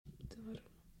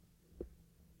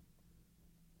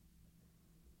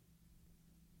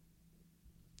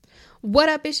What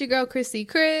up? It's your girl, Chrissy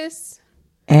Chris.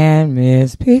 And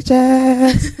Miss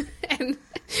Peaches. And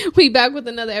we back with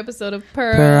another episode of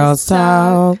Pearls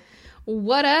Talk.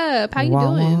 What up? How you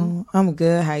doing? I'm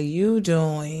good. How you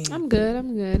doing? I'm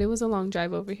good. It was a long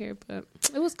drive over here, but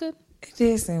it was good. It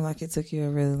did seem like it took you a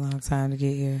really long time to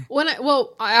get here.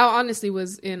 I honestly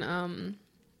was in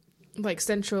like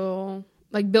central,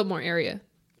 like Biltmore area.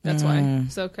 That's why.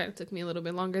 So it kind of took me a little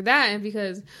bit longer. That and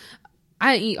because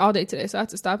I didn't eat all day today, so I had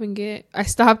to stop and I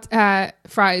stopped at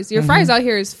Fry's. Your Fry's out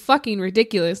here is fucking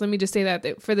ridiculous. Let me just say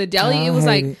that. For the deli, it was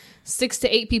like 6 to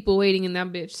 8 people waiting in that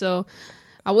bitch. So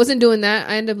I wasn't doing that.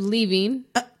 I ended up leaving.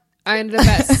 I ended up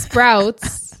at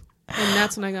Sprouts, and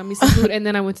that's when I got me some food. And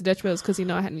then I went to Dutch Bros because,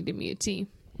 I had needed me a tea.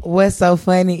 What's so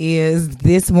funny is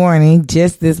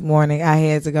just this morning, I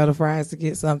had to go to Fry's to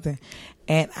get something.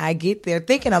 And I get there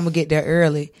thinking I'm going to get there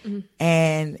early.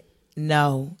 And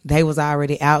no, they was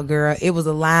already out, girl. It was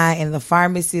a line in the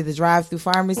pharmacy, the drive-through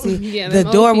pharmacy. Yeah, the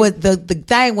door was, the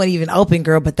thing wasn't even open,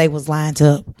 girl, but they was lined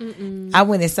up. I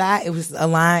went inside. It was a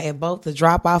line at both the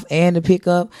drop-off and the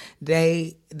pickup.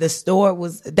 They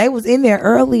was in there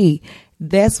early.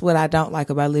 That's what I don't like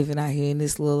about living out here in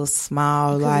this little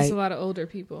small, there's a lot of older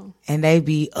people. And they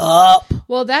be up.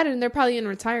 Well, that and they're probably in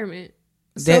retirement.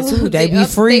 That too. They be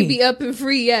free. They be up and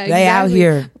free. Yeah, they out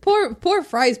here. Poor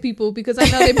Fry's people, because I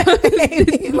know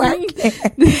they working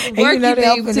they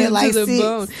open it like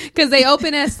 6 because they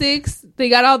open at 6. They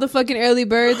got all the fucking early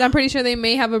birds. I'm pretty sure they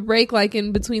may have a break like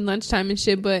in between lunchtime and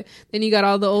shit. But then you got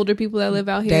all the older people that live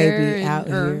out here. They be out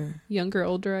here. Younger,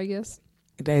 older, I guess.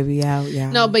 They be out, yeah.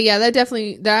 No, but yeah,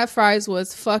 that Fry's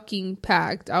was fucking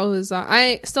packed.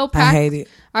 I still packed. I hate it.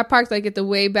 I parked like at the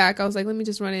way back. I was like, let me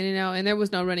just run in and out, and there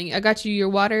was no running. I got you your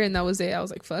water, and that was it. I was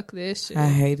like, fuck this shit. I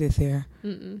hate it there.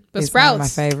 But it's Sprouts, my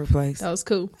favorite place. That was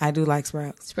cool. I do like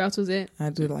Sprouts. Sprouts was it. I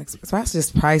do like Sprouts.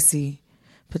 Just pricey.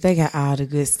 But they got all the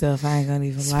good stuff. I ain't gonna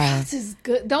even lie. Sprouts is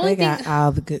good. They got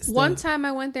all the good stuff. One time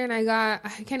I went there and I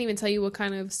can't even tell you what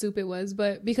kind of soup it was,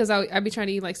 but because I'd be trying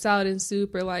to eat like salad and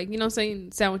soup or like,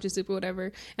 sandwich and soup or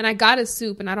whatever. And I got a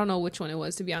soup and I don't know which one it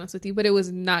was, to be honest with you, but it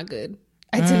was not good.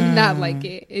 I did not like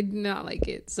it. I did not like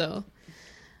it. So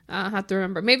I have to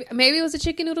remember. Maybe it was a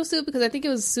chicken noodle soup because I think it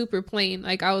was super plain.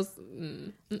 Like I was.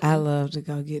 I love to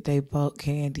go get they bulk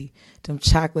candy, them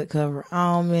chocolate covered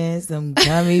almonds, them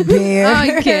gummy bears.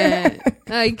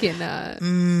 I cannot.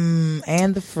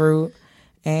 And the fruit,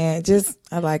 and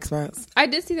I like Sprouts. I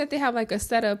did see that they have like a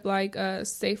setup like a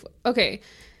safe. Okay,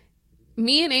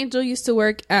 me and Angel used to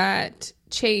work at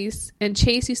Chase, and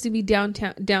Chase used to be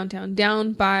downtown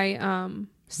down by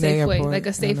Safeway, like a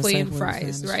Safeway and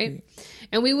Fry's, right?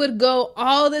 And we would go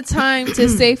all the time to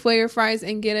Safeway or Fry's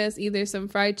and get us either some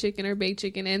fried chicken or baked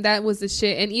chicken. And that was the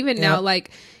shit. And even now,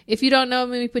 like, if you don't know,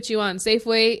 let me put you on.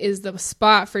 Safeway is the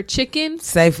spot for chicken.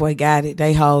 Safeway got it.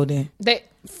 They holding.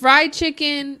 Fried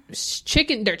chicken,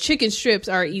 their chicken strips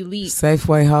are elite.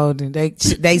 Safeway holding.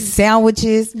 They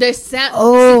sandwiches. See, that's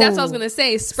what I was going to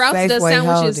say. Sprouts Safeway does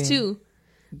sandwiches holding. Too.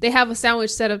 They have a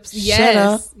sandwich set up.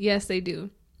 Yes. Yes, they do.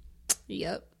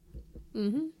 Yep.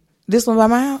 This one by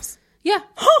my house? Yeah,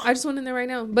 I just went in there right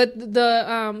now. But the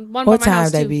one by my house, what time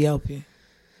they be open?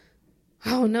 I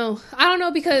don't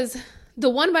know because the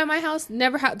one by my house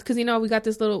never had, because we got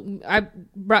this I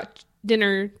brought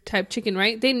dinner type chicken,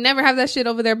 right? They never have that shit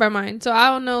over there by mine. So I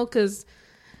don't know, because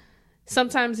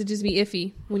sometimes it just be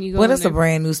iffy when you go. Well, it's a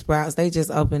brand new Sprouts. They just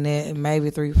opened it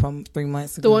maybe 3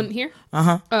 months ago. The one here?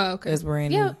 Oh, okay. It's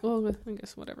brand new. Yeah, well, I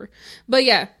guess whatever. But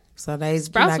yeah. So they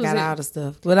got all the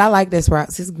stuff. But I like that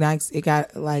Sprouts. It's nice. It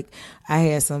got I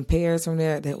had some pears from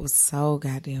there that was so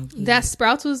goddamn good. That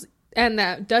Sprouts was, and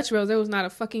that Dutch Bros, there was not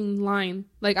a fucking line.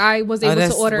 Like I was able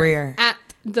to order at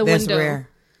the window.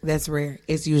 That's rare.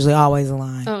 It's usually always a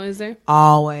line. Oh, is there?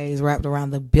 Always wrapped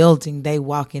around the building. They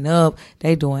walking up.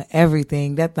 They doing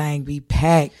everything. That thing be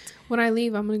packed. When I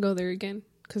leave, I'm going to go there again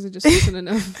because it just wasn't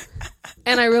enough.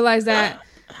 And I realized that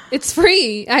it's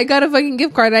free. I got a fucking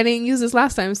gift card. I didn't use this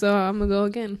last time, so I'm going to go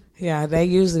again. Yeah, they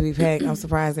usually be packed. I'm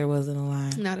surprised there wasn't a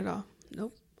line. Not at all.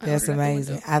 Nope. That's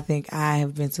amazing. I think I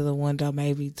have been to the window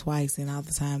maybe twice in all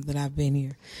the time that I've been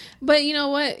here. But you know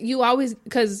what? You always,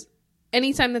 because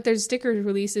anytime that there's sticker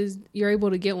releases, you're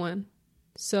able to get one.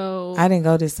 So I didn't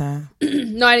go this time.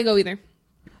 No, I didn't go either.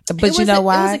 But you know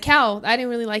why? It was a cow. I didn't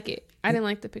really like it. I didn't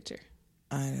like the picture.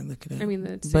 I didn't look it up. I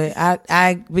mean, but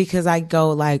I because I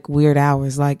go like weird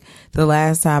hours. Like the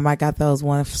last time I got those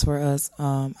ones for us,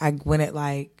 I went at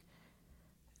like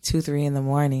 2-3 in the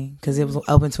morning because it was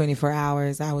open 24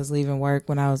 hours. I was leaving work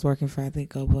when I was working for, I think,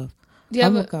 Go Puff.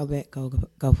 I'm gonna go back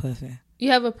Go Puffing.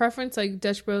 You have a preference, like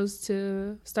Dutch Bros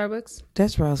to Starbucks?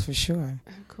 Dutch Bros for sure.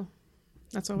 Cool.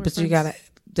 That's all. But you gotta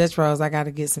Dutch Bros, I got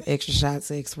to get some extra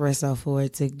shots of espresso for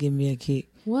it to give me a kick.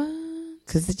 What?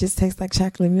 Because it just tastes like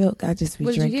chocolate milk. I just be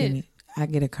What'd drinking it. I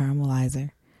get a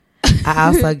caramelizer. I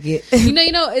also get you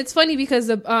know it's funny because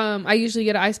I usually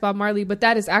get an iced Bob Marley, but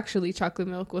that is actually chocolate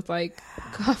milk with like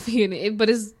coffee in it. But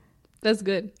that's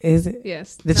good. Is it?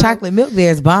 Yes. The chocolate milk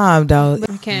there is bomb though.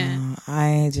 I can't. I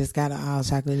ain't just got an all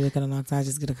chocolate milk in a long time. I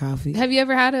just get a coffee. Have you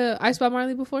ever had a iced Bob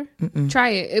Marley before? Mm-mm. Try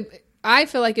it. I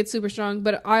feel like it's super strong,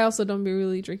 but I also don't be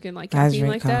really drinking like caffeine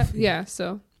like coffee. that. Yeah,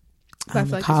 so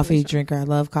I'm a coffee drinker. I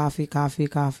love coffee,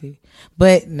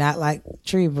 but not like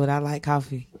Tree. But I like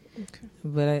coffee. Okay.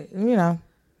 But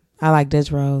I like Dutch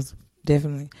Bros.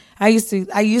 Definitely. I used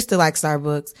to like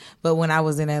Starbucks, but when I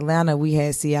was in Atlanta, we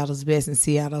had Seattle's Best, and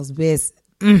Seattle's Best,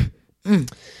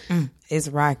 it's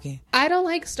rocking. I don't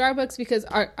like Starbucks because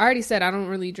I already said I don't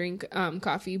really drink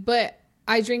coffee, but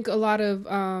I drink a lot of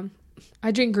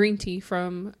I drink green tea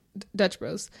from Dutch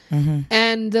Bros. Mm-hmm.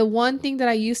 And the one thing that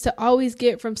I used to always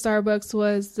get from Starbucks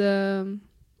was the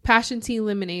passion tea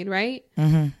lemonade, right?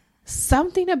 Mm-hmm.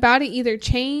 Something about it either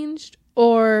changed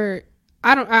or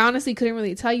I honestly couldn't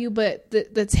really tell you, but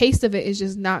the taste of it is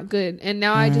just not good. And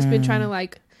now I just been trying to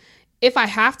like, if I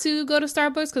have to go to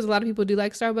Starbucks, because a lot of people do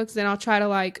like Starbucks, then I'll try to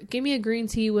like, give me a green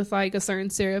tea with like a certain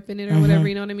syrup in it or whatever,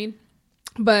 you know what I mean?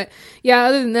 But yeah,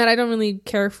 other than that, I don't really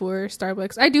care for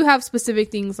Starbucks. I do have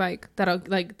specific things like that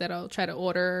I'll try to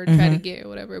order or try to get or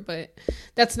whatever, but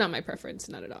that's not my preference,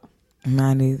 not at all.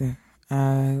 Mine either.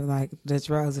 Like Dutch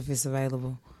Bros if it's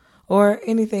available. Or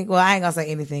anything. Well, I ain't gonna say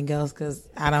anything else because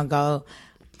I don't go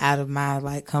out of my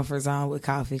like comfort zone with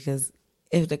coffee. Because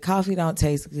if the coffee don't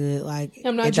taste good, like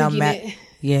I'm not it don't drinking it.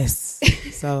 Yes.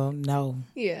 So no.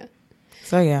 Yeah.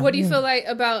 So yeah. What do you feel like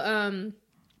about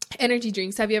energy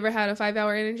drinks? Have you ever had a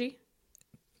 5-hour energy?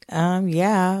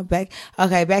 Yeah.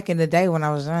 Back in the day when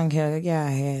I was young, hell yeah, I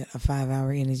had a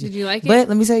 5-hour energy. Did you like it? But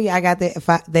let me tell you, I got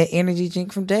that energy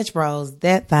drink from Dutch Bros.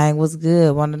 That thing was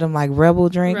good. One of them like Rebel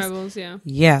drinks. Rebels, yeah.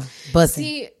 Yeah. Bussin'.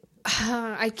 See,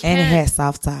 I can't. And it had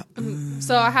soft top.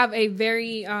 So I have a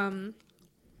very a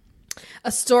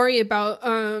story about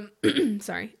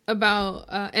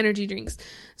energy drinks.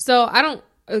 So I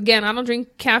don't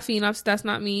drink caffeine. That's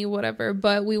not me, whatever.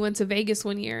 But we went to Vegas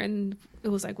one year and it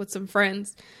was like with some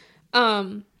friends.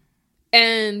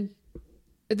 And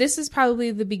this is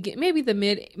probably maybe the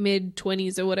mid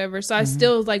 20s or whatever. So I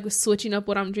still like was switching up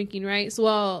what I'm drinking, right?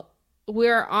 So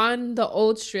we're on the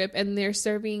old strip and they're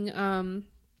serving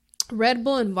Red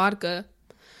Bull and vodka.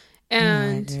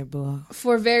 And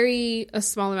for a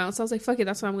small amount. So I was like, fuck it,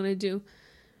 that's what I'm going to do.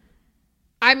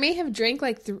 I may have drank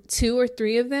like 2 or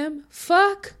 3 of them.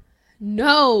 Fuck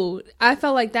no. I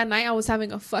felt like that night I was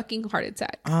having a fucking heart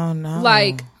attack. Oh no.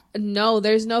 Like, no,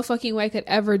 there's no fucking way I could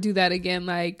ever do that again.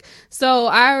 Like, so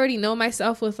I already know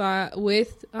myself with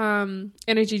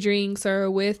energy drinks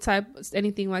or with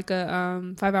anything like a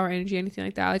 5-hour energy, anything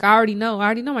like that. Like I already know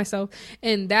myself.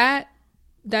 And that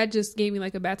just gave me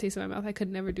like a bad taste in my mouth. I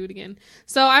could never do it again.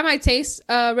 So I might taste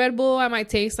Red Bull. I might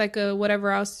taste like a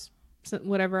whatever else,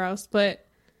 but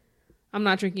I'm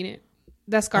not drinking it.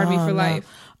 That scarred me for life.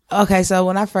 Okay, so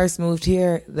when I first moved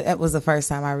here, that was the first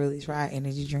time I really tried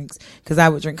energy drinks because I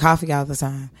would drink coffee all the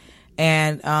time.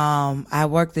 And I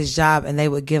worked this job and they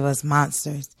would give us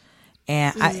Monsters.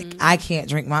 And I can't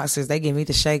drink Monsters. They give me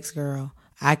the shakes, girl.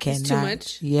 I cannot. It's too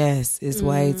much? Yes, it's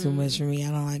way too much for me.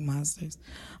 I don't like Monsters.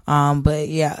 But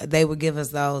yeah, they would give us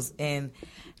those. And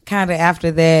kind of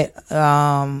after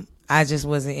that, I just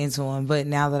wasn't into them. But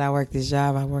now that I work this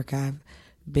job, I've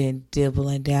been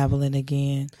dabbling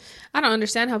again. I don't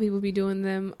understand how people be doing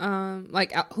them.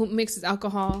 Like who mixes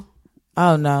alcohol?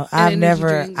 Oh no, I've never.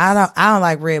 Drinks. I don't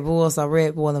like Red Bull, so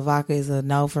Red Bull and vodka is a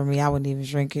no for me. I wouldn't even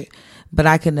drink it. But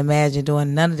I couldn't imagine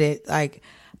doing none of that. Like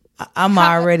I'm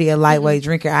already a lightweight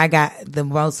drinker. I got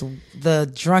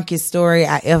the drunkest story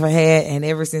I ever had, and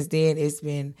ever since then it's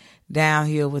been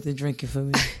downhill with the drinking for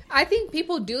me. I think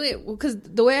people do it because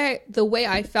the way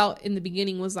I felt in the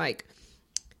beginning was like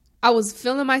I was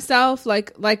feeling myself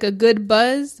like a good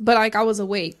buzz, but like I was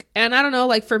awake. And I don't know,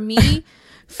 like for me,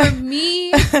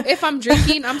 if I'm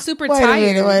drinking, I'm super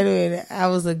tired. Wait a minute. I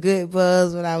was a good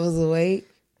buzz when I was awake.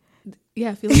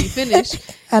 Yeah, feeling you finish.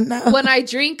 I know. When I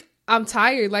drink, I'm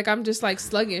tired. Like I'm just like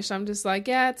sluggish. I'm just like,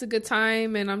 yeah, it's a good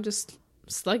time, and I'm just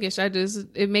sluggish.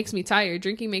 It makes me tired.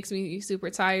 Drinking makes me super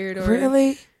tired.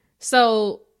 Really?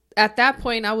 So at that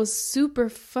point, I was super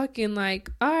fucking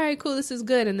like, all right, cool, this is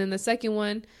good. And then the second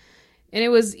one, and it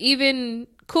was even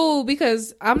cool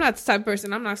because I'm not the type of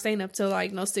person. I'm not staying up till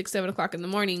like 6-7 o'clock in the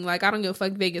morning. Like I don't give a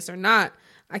fuck Vegas or not.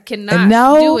 I cannot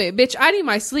do it, bitch. I need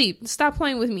my sleep. Stop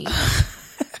playing with me.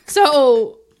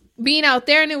 So being out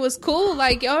there, and it was cool.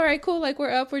 Like, all right, cool. Like,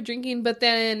 we're drinking. But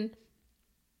then,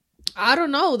 I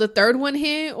don't know, the third one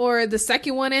hit, or the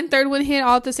second one and third one hit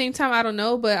all at the same time. I don't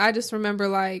know. But I just remember,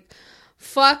 like,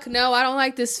 fuck no, I don't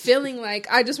like this feeling. Like,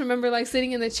 I just remember, like,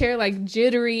 sitting in the chair, like,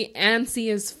 jittery,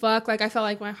 antsy as fuck. Like, I felt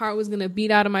like my heart was gonna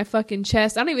beat out of my fucking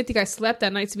chest. I don't even think I slept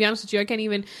that night, to be honest with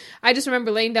you. I just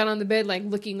remember laying down on the bed, like,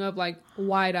 looking up, like,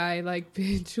 wide-eyed, like,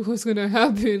 bitch, what's gonna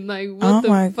happen? Like, what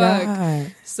the fuck?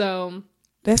 God. So,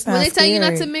 when they tell you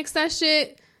not to mix that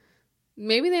shit,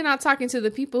 maybe they're not talking to the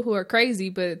people who are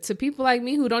crazy, but to people like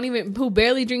me who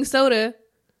barely drink soda,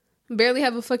 barely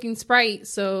have a fucking Sprite,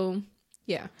 so,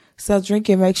 yeah. So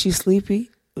drinking makes you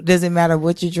sleepy? Does it matter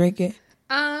what you're drinking?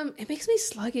 It makes me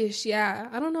sluggish. Yeah,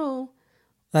 I don't know.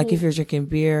 Like if you're drinking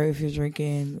beer, if you're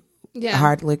drinking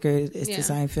hard liquor, it's the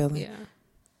same feeling. Yeah,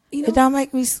 it don't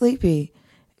make me sleepy.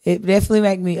 It definitely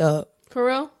make me up. For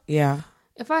real? Yeah.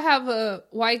 If I have a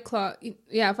White Claw,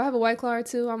 or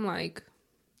two, I'm like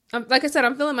I said,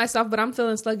 I'm feeling myself, but I'm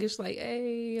feeling sluggish. Like,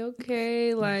 hey,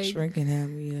 okay, like drinking have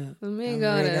me up. Let me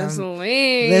go to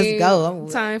sleep. Let's go.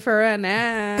 Time for a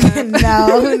nap. no.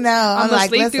 I'm like,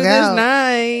 sleep through this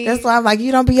night. That's why I'm like,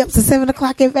 you don't be up to 7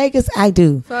 o'clock in Vegas. I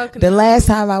do. Fuck the last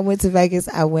time I went to Vegas,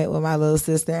 I went with my little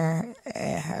sister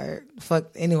and her.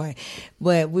 Anyway,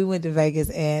 but we went to Vegas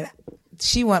and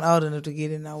she wasn't old enough to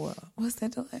get in nowhere. Was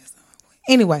that the last time I went?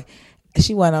 Anyway,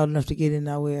 she wasn't old enough to get in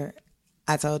nowhere.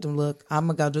 I told them, look, I'm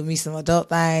going to go do me some adult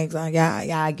things.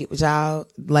 Y'all get with y'all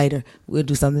later. We'll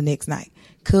do something next night.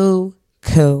 Cool.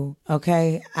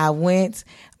 Okay. I went,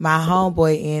 my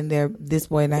homeboy in there, this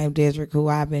boy named Dedrick, who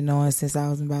I've been knowing since I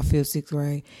was in about 5th, 6th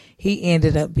grade. He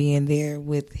ended up being there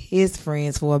with his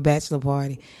friends for a bachelor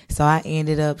party. So I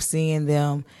ended up seeing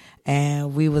them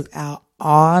and we was out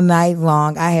all night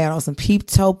long. I had on some peep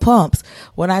toe pumps.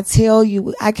 When I tell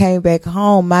you, I came back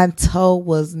home, my toe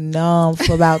was numb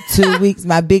for about 2 weeks.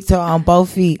 My big toe on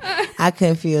both feet. I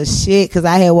couldn't feel shit because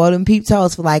I had worn them peep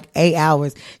toes for like 8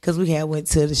 hours because we had went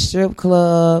to the strip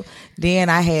club. Then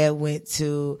I had went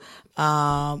to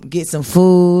get some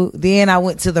food. Then I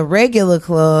went to the regular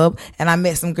club and I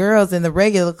met some girls in the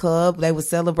regular club. They were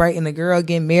celebrating the girl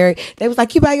getting married. They was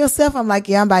like, you by yourself? I'm like,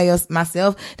 yeah, I'm by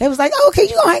myself. They was like, oh, okay,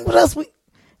 you gonna hang with us?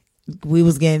 We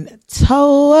was getting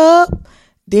toe up.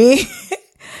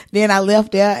 Then I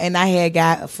left there and I had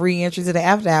got a free entry to the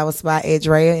after hour spot at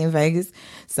Drea in Vegas.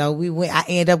 So I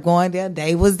ended up going there.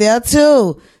 They was there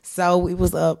too. So we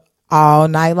was up all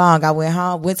night long. I went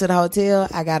home, went to the hotel.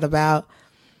 I got about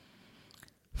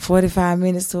 45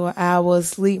 minutes to an hour of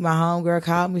sleep. My homegirl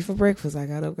called me for breakfast. I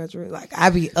got up, got dressed. Like,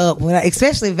 I be up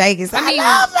especially Vegas. I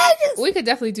love Vegas. We could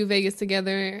definitely do Vegas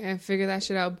together and figure that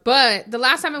shit out. But the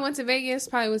last time I went to Vegas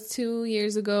probably was 2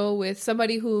 years ago with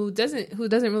somebody who doesn't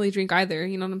really drink either.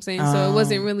 You know what I'm saying? So it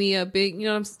wasn't really a big,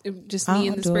 just me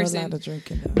and this person. I don't do a lot of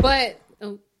drinking though.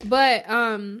 But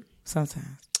sometimes.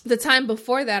 The time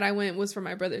before that I went was for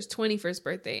my brother's 21st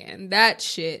birthday, and that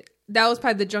was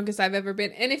probably the drunkest I've ever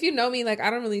been. And if you know me, like,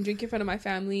 I don't really drink in front of my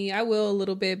family. I will a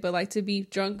little bit, but like to be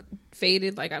drunk,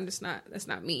 faded, like that's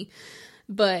not me.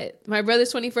 But my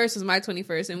brother's 21st was my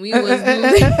 21st, and we was in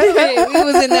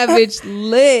that bitch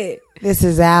lit. This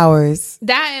is ours.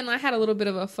 That, and I had a little bit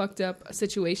of a fucked up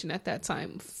situation at that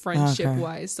time, friendship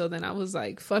wise. So then I was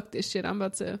like, fuck this shit. I'm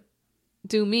about to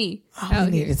do me. We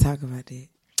need to talk about that.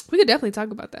 We could definitely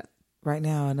talk about that. Right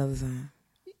now or another time.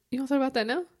 You want to talk about that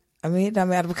now? I mean, it don't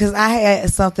matter because I had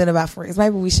something about friends.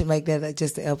 Maybe we should make that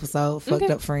just an episode. Fucked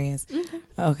up friends.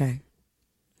 Okay.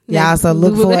 Y'all so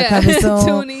look for it coming soon.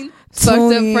 Tuning.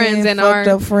 Fucked up friends and fucked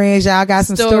up friends. Y'all got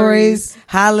some stories.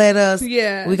 Holla at us.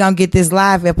 Yeah. We're going to get this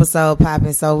live episode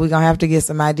popping. So we're going to have to get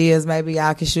some ideas. Maybe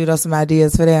y'all can shoot us some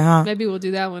ideas for that, huh? Maybe we'll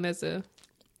do that one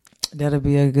That'll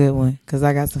be a good one because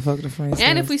I got some fucked up friends.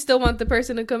 And if we still want the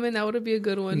person to come in, that would be a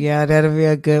good one. Yeah, that'll be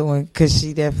a good one because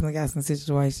she definitely got some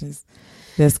situations.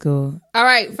 That's cool. All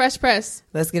right, Fresh Press.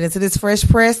 Let's get into this Fresh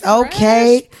Press.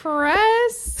 Okay. Fresh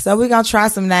Press. So we're going to try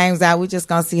some names out. We're just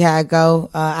going to see how it go.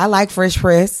 I like Fresh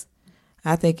Press.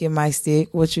 I think it might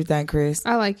stick. What you think, Chris?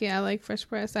 I like it. I like Fresh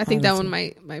Press. I think that one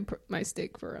might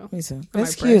stick for real. Me too.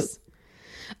 That's cute.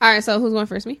 All right, so who's going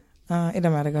first? Me? It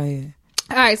don't matter. Go ahead.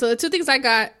 All right, so the two things I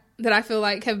got that I feel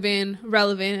like have been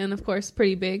relevant and of course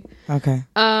pretty big. Okay.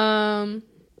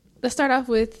 Let's start off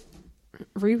with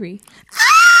Riri.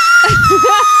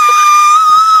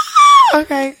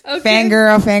 Okay.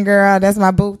 Fangirl. That's my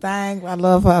boo thing. I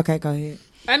love her. Okay, go ahead.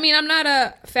 I mean, I'm not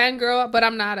a fangirl, but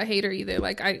I'm not a hater either.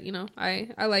 Like I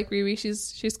like Riri.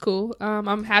 She's cool.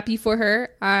 I'm happy for her.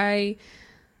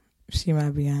 She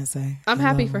my Beyonce. I'm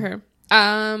happy for her.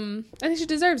 I think she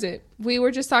deserves it. We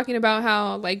were just talking about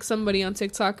how like somebody on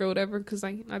TikTok or whatever, because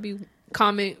I be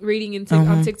comment reading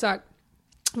on TikTok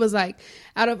was like,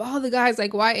 out of all the guys,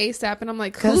 like, why ASAP? And I'm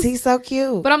like, because he's so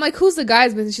cute. But I'm like, who's the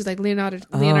guy's business? She's like, Leonardo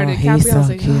DiCaprio. He's so I was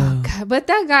like, cute. oh God. But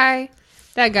that guy,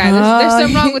 there's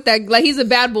something wrong with that. Like, he's a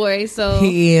bad boy. So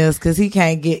he is, because he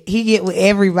get with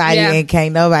everybody, and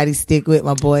can't nobody stick with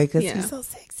my boy because he's so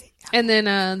sexy. And then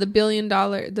the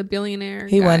billionaire,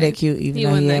 he guy, wasn't that cute, even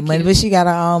though he had money, but she got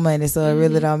her own money, so it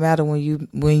really don't matter when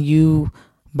you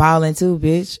balling too,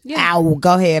 bitch. Ow,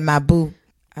 go ahead, my boo.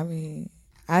 I mean,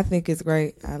 I think it's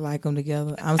great. I like them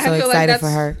together. I'm so excited for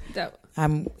her.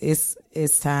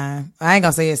 It's time. I ain't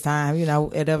gonna say it's time,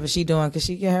 whatever she doing, because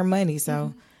she get her money,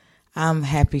 so I'm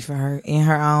happy for her in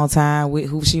her own time with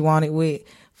who she wanted with.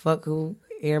 Fuck who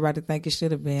everybody think it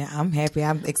should have been. I'm happy.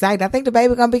 I'm excited. I think the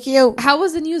baby gonna be cute. How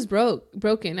was the news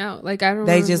broken out? Like, I don't.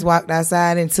 They just walked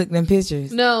outside and took them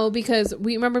pictures. No, because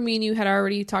we remember me and you had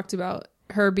already talked about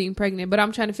her being pregnant, but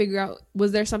I'm trying to figure out,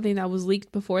 was there something that was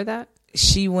leaked before that?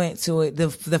 She went to it. The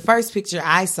first picture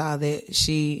I saw that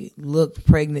she looked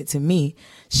pregnant to me,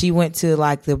 she went to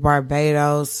like the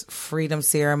Barbados freedom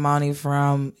ceremony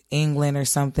from England or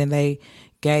something. They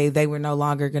were no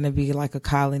longer going to be like a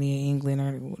colony in England,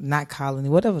 or not colony,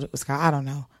 whatever it was called. I don't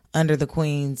know, under the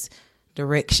Queen's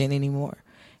direction anymore.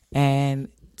 And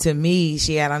to me,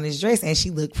 she had on this dress and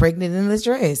she looked pregnant in this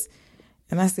dress.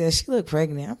 And I said, she looked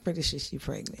pregnant. I'm pretty sure she's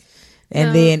pregnant.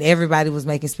 And then everybody was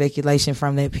making speculation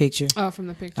from that picture. Oh, from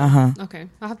the picture. Okay,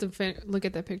 I'll have to look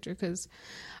at that picture, because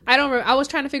I don't. I was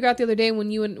trying to figure out the other day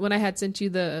when I had sent you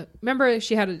the. Remember,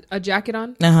 she had a jacket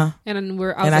on. And I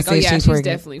was like, oh yeah, she's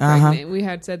definitely pregnant. We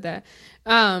had said that.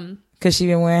 Because she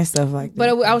been wearing stuff like that. But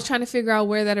I was trying to figure out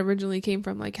where that originally came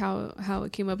from, like how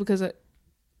it came up, because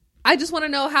I just want to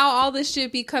know how all this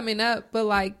shit be coming up. But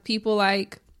like people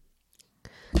like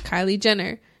Kylie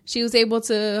Jenner, she was able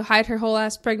to hide her whole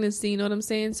ass pregnancy, you know what I'm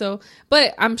saying? So,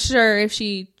 but I'm sure if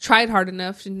she tried hard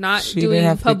enough, not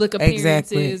doing public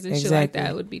appearances and shit like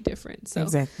that, would be different. So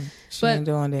she ain't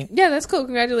doing that. Yeah, that's cool.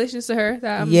 Congratulations to her.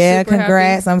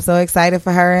 Congrats. Happy. I'm so excited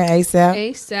for her and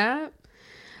ASAP.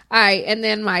 All right, and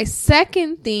then my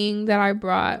second thing that I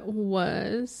brought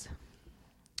was,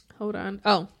 hold on.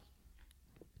 Oh,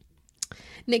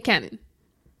 Nick Cannon.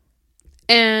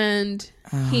 And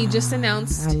he just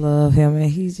announced. I love him, and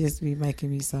he just be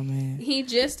making me so mad. He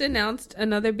just announced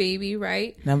another baby,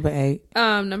 right? Number 8.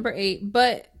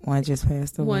 But one just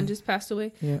passed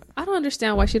away. Yeah. I don't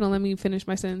understand why she don't let me finish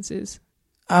my sentences.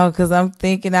 Oh, because I'm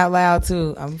thinking out loud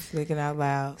too. I'm thinking out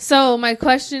loud. So my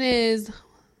question is,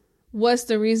 what's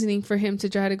the reasoning for him to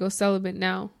try to go celibate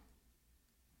now?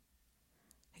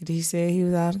 He said he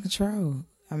was out of control.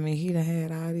 I mean, he done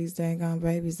had all these dang on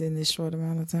babies in this short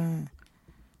amount of time.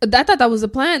 I thought that was the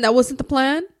plan. That wasn't the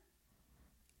plan.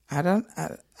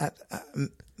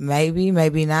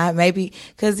 Maybe not. Maybe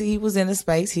because he was in a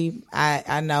space.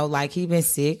 I know, like, he been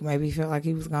sick. Maybe he felt like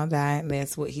he was gonna die, and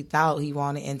that's what he thought he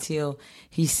wanted until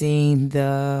he seen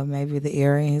the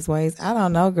error in his ways. I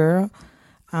don't know, girl.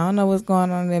 I don't know what's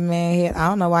going on in that man's head. I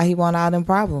don't know why he want all them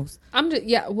problems.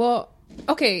 Well,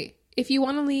 okay. If you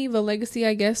want to leave a legacy,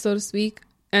 I guess, so to speak,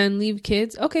 and leave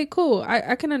kids, okay, cool.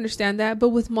 I can understand that. But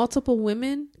with multiple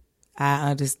women,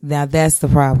 I understand. Now that's the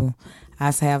problem.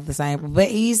 I have the same. But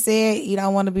he said he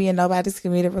don't want to be in nobody's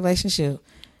committed relationship.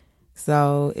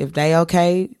 So if they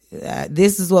okay,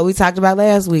 this is what we talked about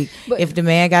last week. But if the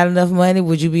man got enough money,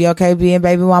 would you be okay being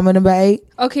baby mama number 8?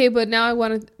 Okay, but now I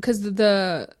want to, because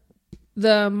the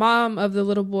mom of the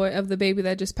little boy, of the baby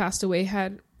that just passed away,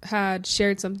 had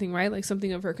shared something, right? Like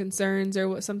something of her concerns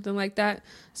or something like that.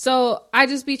 So I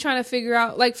just be trying to figure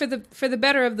out, like, for the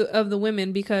better of the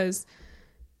women, because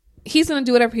he's going to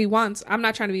do whatever he wants. I'm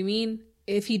not trying to be mean.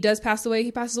 If he does pass away,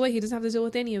 he passes away. He doesn't have to deal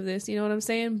with any of this. You know what I'm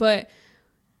saying? But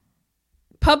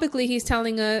publicly, he's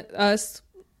telling us,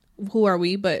 who are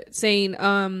we? But saying,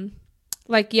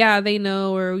 like, yeah, they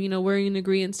know, or, we're in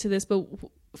agreement to this. But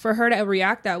for her to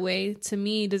react that way, to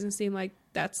me, doesn't seem like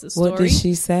that's the story. What did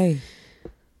she say?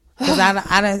 Because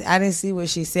I didn't see what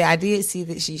she said. I did see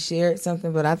that she shared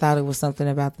something, but I thought it was something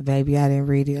about the baby. I didn't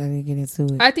read it. I didn't get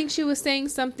into it. I think she was saying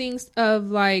something of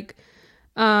like,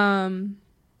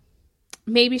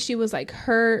 maybe she was like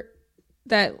hurt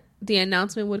that the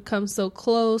announcement would come so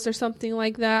close or something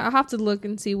like that. I'll have to look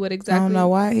and see what exactly. I don't know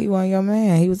why he wasn't your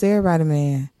man. He was everybody's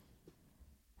man.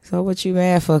 So what you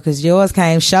mad for? Because yours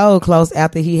came so close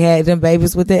after he had them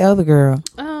babies with the other girl.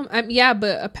 Yeah,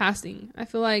 but a passing. I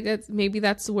feel like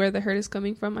that's where the hurt is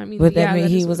coming from. I mean, but that means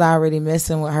he was already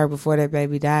messing with her before that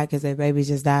baby died, because that baby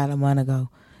just died a month ago.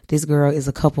 This girl is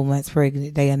a couple months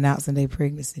pregnant. They announcing their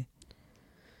pregnancy.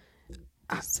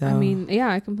 So, I mean, yeah,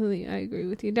 I agree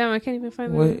with you. Damn, I can't even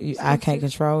find I can't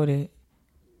control it.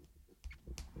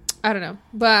 I don't know.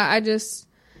 But I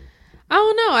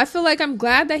don't know. I feel like I'm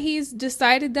glad that he's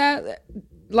decided that.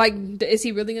 Like, is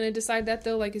he really going to decide that,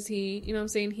 though? Like, is he, you know what I'm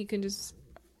saying? He can just...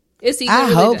 Is he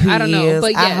I hope he I don't know, is.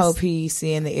 but yes. I hope he's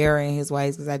seeing the error in his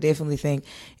ways, because I definitely think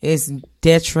it's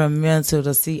detrimental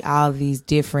to see all these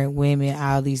different women,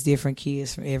 all these different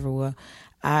kids from everywhere.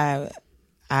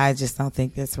 I just don't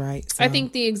think that's right. So. I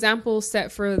think the example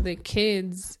set for the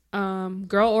kids,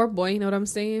 girl or boy, you know what I'm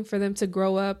saying? For them to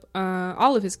grow up,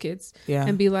 all of his kids,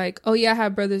 and be like, oh yeah, I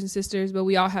have brothers and sisters, but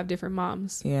we all have different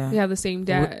moms. Yeah, we have the same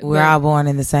dad. We're all born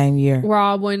in the same year. We're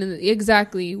all born in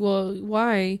exactly. Well,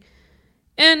 why?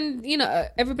 And you know,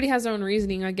 everybody has their own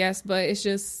reasoning, I guess, but it's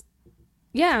just,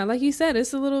 yeah, like you said,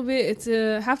 it's a little bit.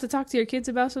 It's have to talk to your kids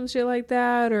about some shit like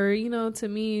that, or you know, to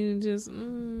me, just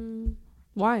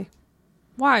why?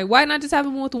 Why not just have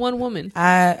them with one woman?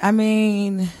 I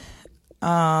mean,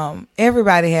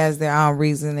 everybody has their own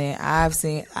reasoning.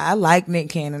 I like Nick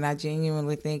Cannon. I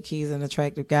genuinely think he's an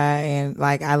attractive guy, and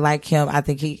like I like him. I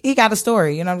think he got a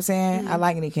story. You know what I'm saying? Mm-hmm. I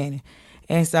like Nick Cannon,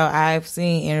 and so I've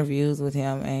seen interviews with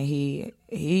him, and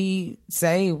he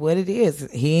say what it is.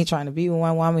 He ain't trying to be with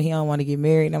one woman. He don't want to get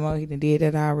married no more. He done did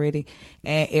that already,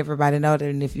 and everybody know that.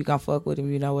 And if you gonna fuck with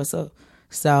him, you know what's up.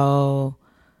 So.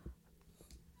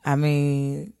 I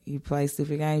mean, you play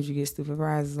stupid games, you get stupid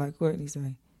prizes, like Courtney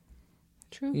say.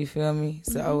 True. You feel me?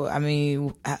 Mm-hmm. So, I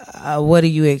mean, what do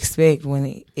you expect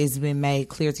when it's been made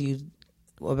clear to you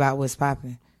about what's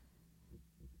popping?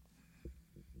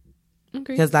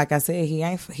 Okay. Because, like I said,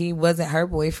 he wasn't her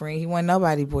boyfriend. He wasn't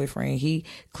nobody's boyfriend. He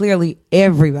clearly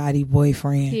everybody's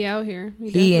boyfriend. He out here.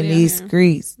 He in these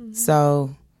streets. Mm-hmm.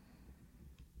 So,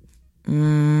 I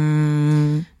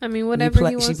mean, whatever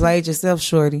he wants. She played yourself,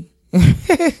 shorty.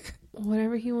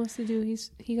 Whatever he wants to do,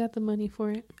 he got the money for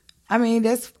it. I mean,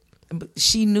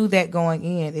 she knew that going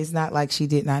in. It's not like she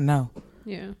did not know.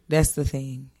 Yeah, that's the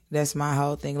thing. That's my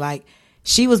whole thing. Like,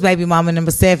 she was baby mama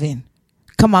number 7.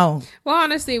 Come on. Well,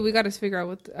 honestly, we got to figure out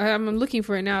what I'm looking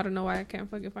for it now. I don't know why I can't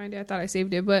fucking find it. I thought I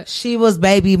saved it, but she was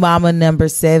baby mama number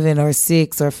 7 or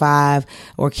 6 or 5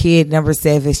 or kid number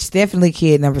 7. She's definitely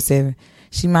kid number 7.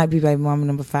 She might be baby mama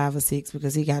number 5 or 6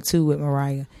 because he got 2 with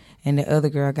Mariah. And the other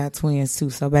girl got twins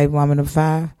too. So baby mama number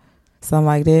 5, something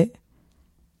like that.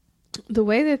 The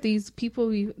way that these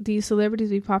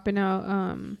celebrities be popping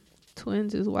out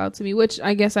twins is wild to me. Which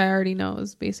I guess I already know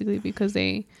is basically because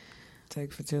they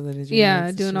take fertility.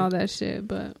 Yeah, doing all that shit.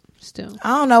 But still,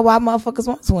 I don't know why motherfuckers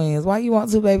want twins. Why you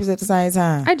want 2 babies at the same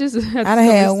time? I done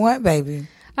had 1 baby.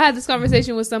 I had this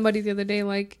conversation with somebody the other day.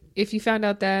 Like, if you found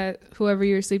out that whoever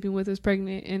you're sleeping with is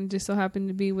pregnant and just so happened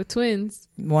to be with twins,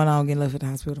 one on getting left at the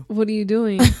hospital. What are you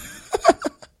doing?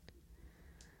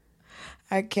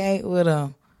 I can't with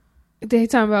them. They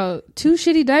talking about 2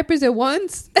 shitty diapers at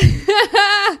once.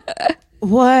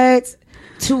 What?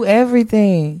 To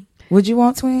everything. Would you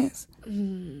want twins?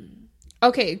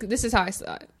 Okay, this is how I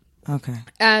saw it. Okay.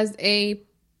 As a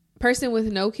person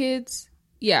with no kids,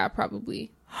 yeah,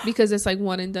 probably. Because it's like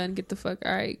one and done. Get the fuck.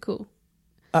 All right, cool.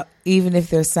 Even if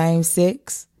they're same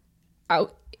sex?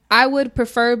 I would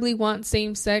preferably want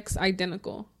same sex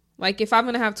identical. Like, if I'm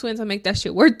going to have twins, I'll make that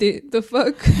shit worth it. The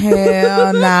fuck?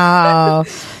 Hell no.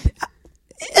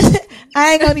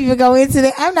 I ain't gonna even go into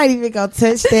that. I'm not even gonna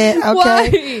touch that.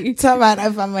 Okay. Why? Talk about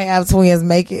if I'm gonna have twins,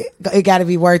 make it gotta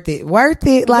be worth it. Worth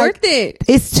it. Like, worth it.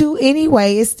 It's 2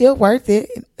 anyway. It's still worth it.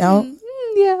 No?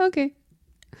 Yeah, okay.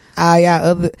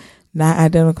 Yeah, not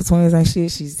identical twins ain't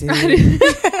shit. She said.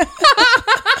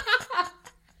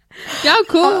 Y'all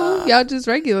cool. Y'all just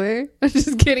regular. I'm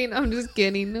just kidding.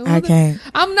 No, I can't.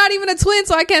 I'm not even a twin,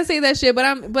 so I can't say that shit.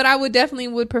 But I would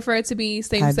definitely prefer it to be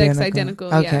same sex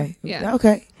identical. Okay. Yeah.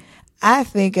 Okay. I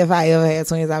think if I ever had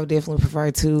twins, I would definitely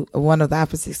prefer one of the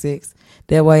opposite sex.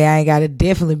 That way I ain't gotta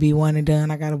definitely be one and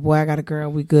done. I got a boy, I got a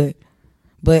girl, we good.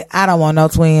 But I don't want no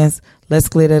twins. Let's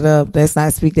clear that up. Let's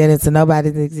not speak that into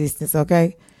nobody's existence,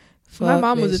 okay? My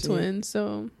mom was a twin,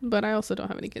 but I also don't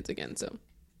have any kids again, so.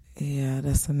 Yeah,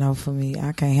 that's a no for me.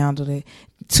 I can't handle that.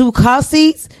 2 car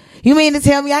seats? You mean to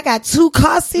tell me I got 2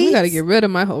 car seats? You got to get rid of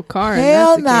my whole car.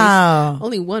 Hell no.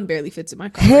 Only one barely fits in my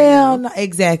car. Hell no.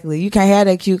 Exactly. You can't have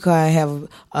that cute car and have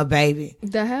a baby.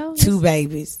 The hell? 2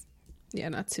 babies. Yeah,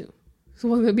 not 2. So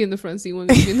one gonna be in the front seat, one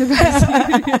gonna be in the back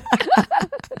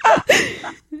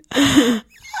seat.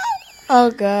 Oh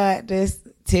God, that's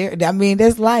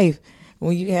life.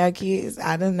 When you have kids,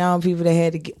 I done known people that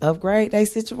had to upgrade their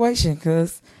situation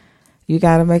because you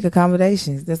got to make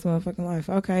accommodations. That's motherfucking life.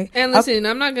 Okay. And listen,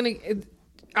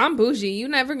 I'm bougie. You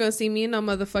never gonna see me in no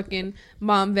motherfucking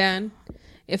mom van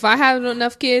If I have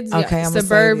enough kids, okay,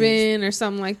 suburban or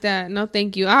something like that. No,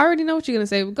 thank you. I already know what you're gonna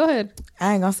say, but go ahead.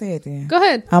 I ain't gonna say it then. Go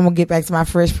ahead. I'm gonna get back to my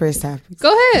fresh press topics.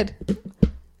 Go ahead.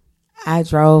 I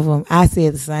drove them. I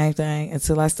said the same thing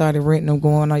until I started renting them,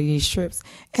 going on these trips,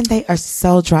 and they are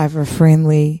so driver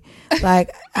friendly.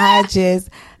 Like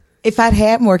if I'd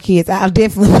had more kids, I'll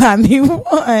definitely buy me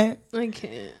one. I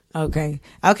can't. Okay.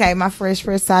 My fresh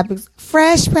press topics.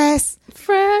 Fresh press.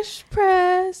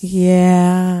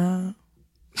 Yeah.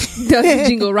 That's the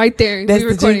jingle right there. We're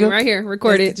recording right here.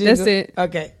 Record it. That's it.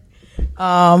 Okay.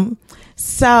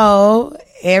 So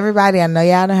everybody, I know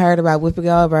y'all done heard about Whoopi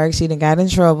Goldberg. She done got in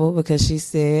trouble because she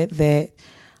said that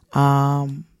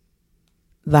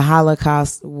the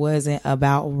Holocaust wasn't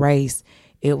about race.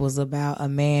 It was about a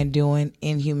man doing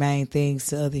inhumane things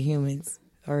to other humans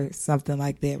or something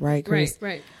like that, right, Chris?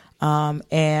 Right.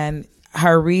 And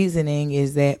her reasoning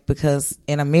is that because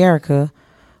in America,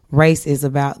 race is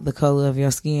about the color of your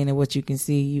skin and what you can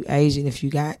see. You Asian if you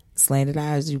got slanted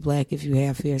eyes, you black if you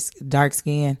have dark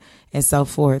skin, and so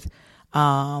forth.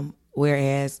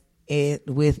 Whereas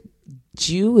with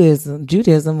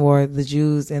Judaism or the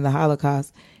Jews in the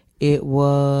Holocaust, it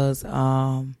was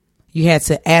you had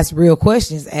to ask real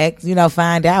questions,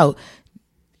 find out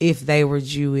if they were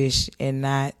Jewish and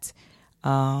not,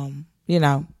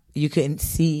 you couldn't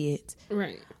see it.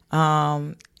 Right.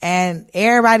 And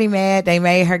everybody mad. They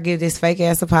made her give this fake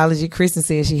ass apology. Kristen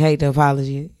said she hate the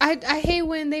apology. I hate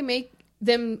when they make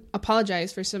them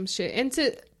apologize for some shit. And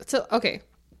okay.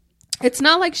 It's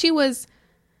not like she was,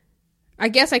 I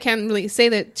guess I can't really say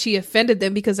that she offended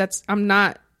them because I'm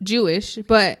not Jewish,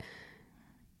 but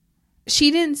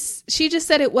she just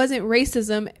said it wasn't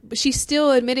racism, but she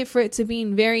still admitted for it to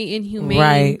being very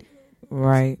inhumane.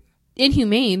 Right.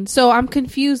 Inhumane. So I'm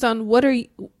confused on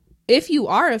if you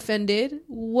are offended,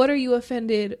 what are you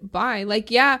offended by? Like,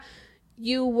 yeah,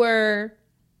 you were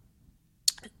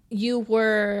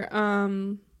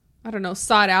I don't know,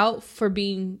 sought out for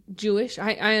being Jewish.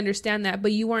 I understand that,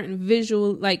 but you weren't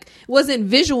visual, like, it wasn't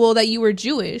visual that you were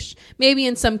Jewish. Maybe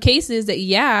in some cases that,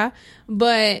 yeah,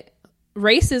 but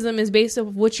racism is based off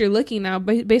of what you're looking at,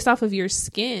 based off of your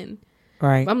skin.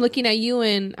 Right. I'm looking at you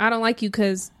and I don't like you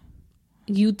because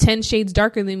you 10 shades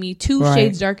darker than me, 2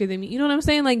 shades darker than me. You know what I'm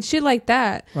saying? Like, shit like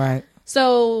that. Right.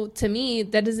 So to me,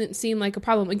 that doesn't seem like a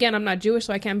problem. Again, I'm not Jewish,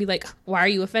 so I can't be like, why are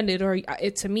you offended? Or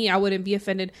to me, I wouldn't be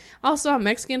offended. Also, I'm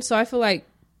Mexican, so I feel like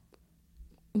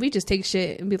we just take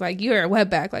shit and be like, you're a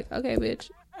wetback. Like, okay, bitch.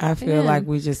 I feel like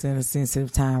we're just in a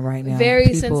sensitive time right now.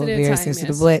 Very sensitive.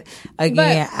 Yes. But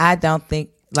again, I don't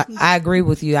think, like, I agree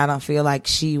with you. I don't feel like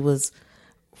she was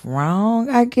wrong,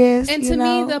 I guess. And to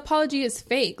me, the apology is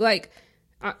fake. Like,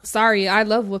 sorry, I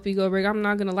love Whoopi Goldberg. I'm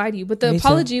not going to lie to you. But the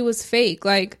apology was fake.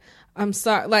 Like, I'm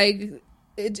sorry, like,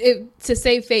 it to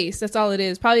save face. That's all it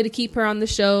is. Probably to keep her on the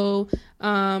show.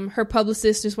 Her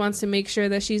publicist just wants to make sure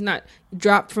that she's not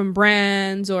dropped from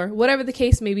brands or whatever the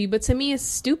case may be. But to me, it's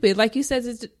stupid. Like you said,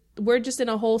 we're just in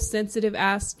a whole sensitive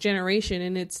ass generation,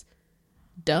 and it's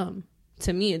dumb.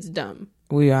 To me, it's dumb.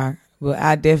 We are. But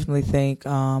I definitely think,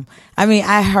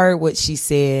 I heard what she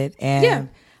said, and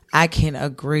I can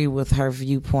agree with her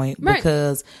viewpoint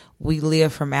because we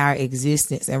live from our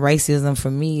existence, and racism for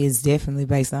me is definitely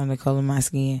based on the color of my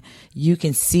skin. You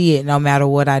can see it no matter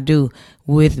what I do.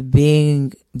 With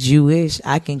being Jewish,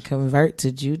 I can convert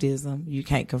to Judaism. You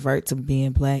can't convert to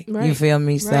being black. Right. You feel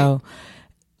me? Right. So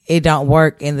it don't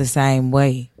work in the same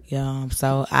way.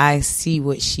 So I see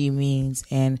what she means,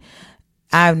 and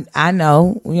I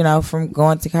know, from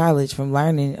going to college, from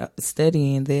learning,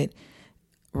 studying, that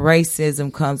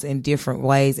racism comes in different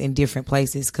ways in different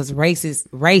places, because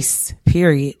race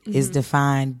period is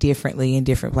defined differently in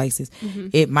different places.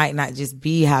 It might not just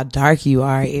be how dark you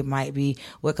are. It might be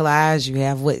what color eyes you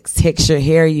have, what texture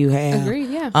hair you have. Agreed,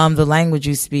 yeah. The language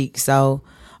you speak. So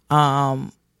I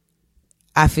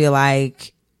feel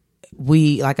like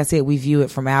like I said, we view it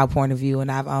from our point of view,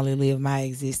 and I've only lived my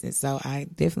existence, so I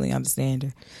definitely understand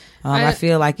her. I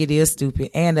feel like it is stupid,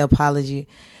 and the apology,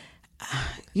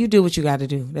 you do what you got to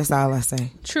do. That's all I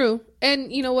say. True.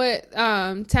 And you know what?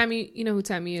 Tammy, you know who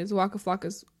Tammy is, Waka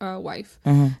Flocka's wife.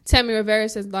 Tammy Rivera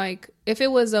says, like, if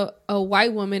it was a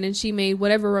white woman and she made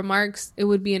whatever remarks, it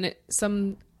would be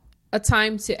a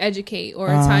time to educate, or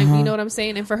a time, you know what I'm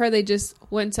saying? And for her, they just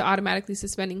went to automatically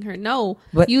suspending her. No,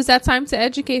 but use that time to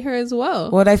educate her as well.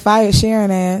 Well, they fired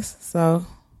Sharon ass, so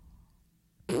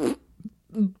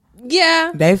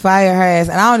yeah, they fired her ass,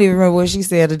 and I don't even remember what she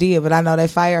said or did, but I know they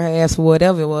fired her ass for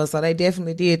whatever it was. So they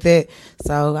definitely did that.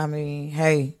 So I mean,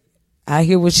 hey, I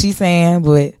hear what she's saying,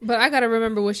 but I gotta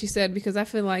remember what she said because I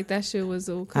feel like that shit was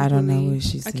I don't know what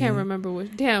she said. I can't remember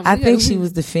what. Damn, I think she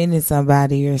was defending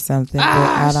somebody or something, but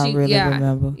I don't really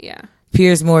remember. Yeah,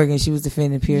 Piers Morgan. She was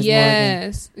defending Piers Morgan.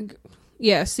 Yes.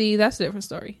 Yeah, see, that's a different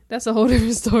story. That's a whole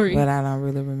different story. But I don't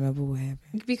really remember what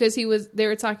happened. Because they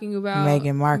were talking about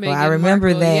Meghan Markle. I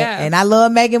remember that. Yeah. And I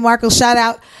love Meghan Markle. Shout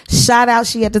out.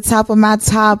 She at the top of my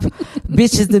top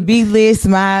bitches to be list.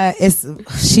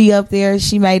 She up there.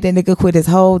 She made that nigga quit his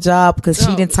whole job because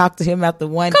she didn't talk to him after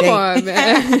one day. Come on,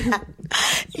 man.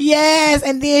 Yes.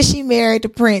 And then she married the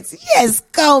prince. Yes.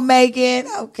 Go, Meghan.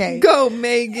 Okay. Go,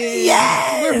 Meghan.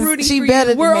 Yes. We're rooting for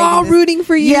you. We're all rooting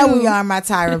for you. Yeah, we are. My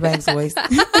Tyra Banks voice. All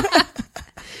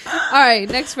right,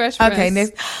 next fresh press. Okay,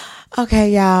 next.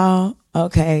 Okay, y'all.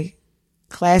 Okay,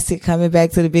 classic coming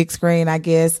back to the big screen. I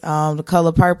guess. The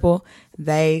Color Purple.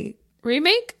 They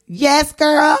remake. Yes,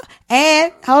 girl.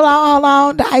 And hold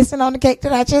on. The icing on the cake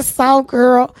that I just saw,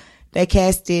 girl. They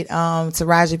casted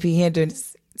Taraji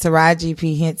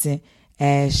P. Henson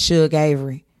as Suge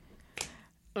Avery.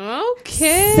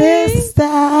 Okay.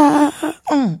 Sister,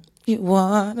 you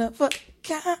wanna fuck?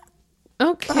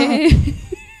 Okay.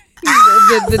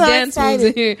 the dance moves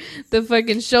in here. The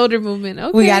fucking shoulder movement.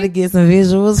 Okay. We got to get some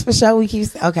visuals for sure.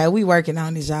 We working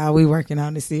on this, y'all. We working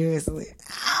on this seriously.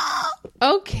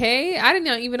 Okay. I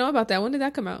didn't even know about that. When did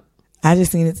that come out? I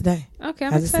just seen it today. Okay.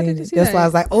 I'm excited to see That's that. why I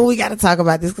was like, we got to talk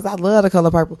about this because I love The Color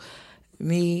Purple.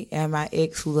 Me and my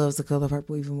ex, who loves The Color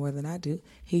Purple even more than I do,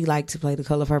 he liked to play The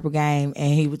Color Purple game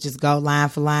and he would just go line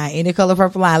for line. Any Color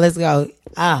Purple line, let's go.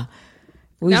 I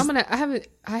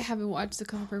haven't watched The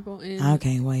Color Purple in I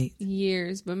can't wait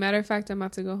years, but matter of fact, I'm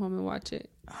about to go home and watch it.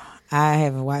 I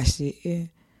haven't watched it.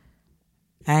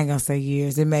 I ain't gonna say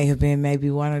years. It may have been maybe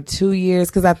 1 or 2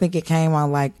 years because I think it came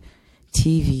on like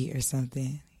TV or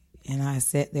something, and I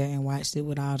sat there and watched it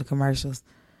with all the commercials.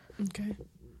 Okay,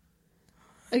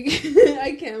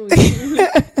 I can't wait.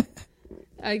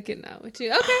 I cannot with you.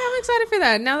 Okay, I'm excited for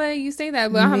that. Now that you say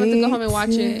that, but I'm going to go home and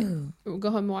watch it. Go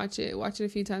home and watch it. Watch it a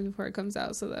few times before it comes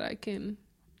out so that I can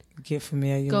get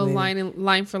familiar. Go with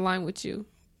line for line with you.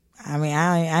 I mean,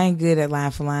 I ain't good at line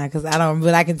for line because I don't.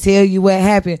 But I can tell you what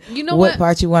happened. You know what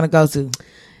part you want to go to.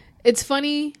 It's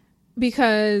funny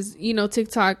because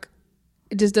TikTok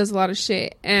just does a lot of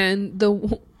shit, and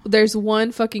there's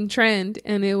one fucking trend,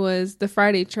 and it was the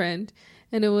Friday trend.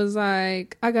 And it was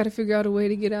like, I got to figure out a way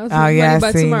to get out money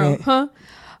by tomorrow. It. Huh?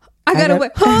 I got to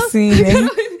wait. Huh? I seen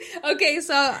it. Okay,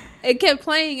 so it kept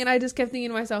playing and I just kept thinking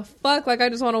to myself, fuck, like I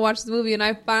just want to watch the movie. And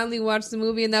I finally watched the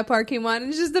movie and that part came on.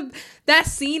 And it's just that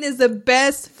scene is the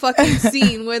best fucking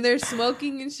scene when they're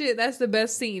smoking and shit. That's the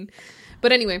best scene.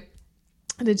 But anyway,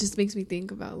 and it just makes me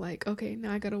think about like, okay,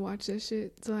 now I got to watch that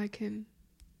shit so I can.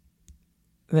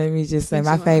 Let me just say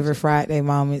my favorite Friday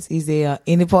moments, Ezell.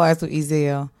 Any parts with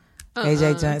Ezell.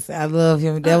 AJ Johnson. I love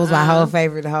him. That was my whole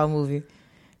favorite, the whole movie.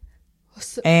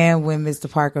 And when Mr.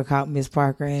 Parker caught Miss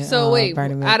Parker. And, so wait,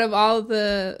 out of all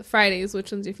the Fridays,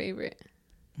 which one's your favorite?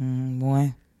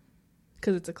 One.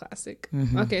 Because it's a classic.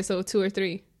 Mm-hmm. Okay, so 2 or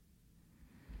 3?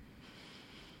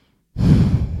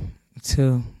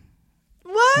 2.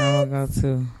 What? I'm going to go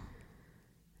 2.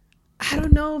 I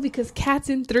don't know because Cat's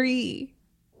in 3.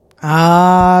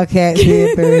 Oh, Cat's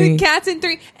in 3. Cat's in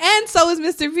 3. And so is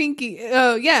Mr. Pinky.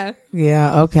 Oh, yeah.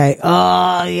 Yeah, okay.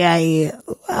 Oh, yeah.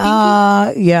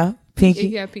 Yeah. Pinky.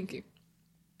 Yeah, Pinky.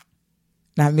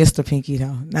 Not Mr. Pinky, though.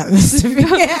 Not Mr.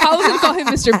 Pinky. I was going to call him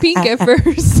Mr. Pink at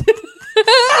first.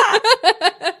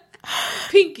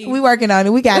 Pinky. We working on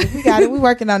it. We got it. We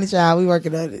working on it, y'all. We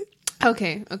working on it.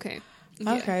 Okay.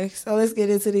 Yeah. Okay, so let's get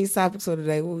into these topics for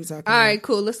today. What we talking about? All right,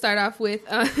 cool. Let's start off with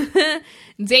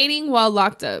dating while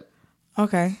locked up.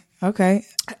 Okay.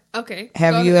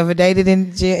 Have you ever dated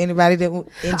in jail? Anybody that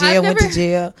in jail went to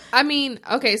jail? I mean,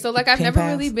 okay, so like I've never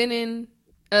really been in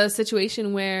a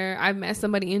situation where I've met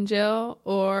somebody in jail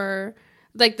or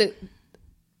like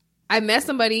I met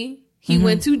somebody. He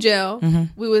went to jail.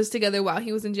 We was together while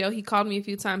he was in jail. He called me a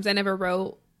few times. I never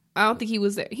wrote. I don't think he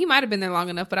was there. He might have been there long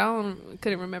enough, but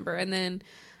couldn't remember. And then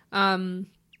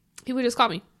he would just call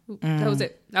me. That was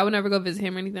it. I would never go visit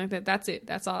him or anything like that. That's it.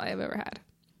 That's all I've ever had.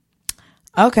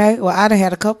 Okay. Well, I'd have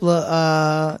had a couple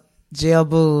of jail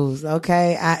boos.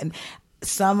 Okay.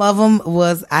 Some of them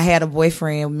was I had a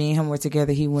boyfriend. Me and him were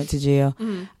together. He went to jail.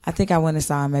 I think I went and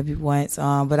saw him maybe once.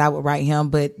 But I would write him.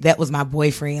 But that was my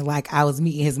boyfriend. Like I was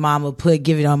meeting his mama,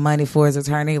 giving him money for his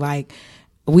attorney. Like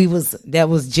that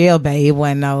was jail bae. It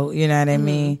wasn't no, you know what I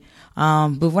mean?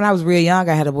 But when I was real young,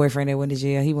 I had a boyfriend that went to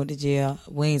jail. He went to jail.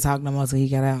 We ain't talking no more till he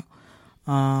got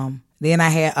out. Then I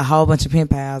had a whole bunch of pen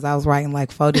pals. I was writing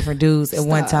like 4 different dudes at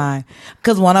one time.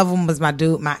 Because one of them was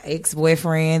my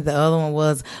ex-boyfriend. The other one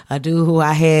was a dude who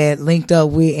I had linked up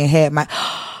with and had my...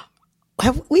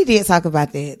 We did talk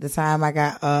about that. The time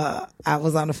I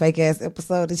was on a fake ass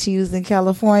episode of Choose in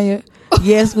California.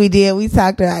 Yes, we did. We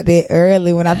talked about that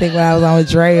early when I was on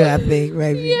with Drea, I think,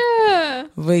 maybe. Yeah.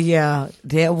 But yeah,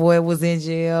 that boy was in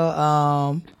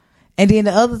jail. And then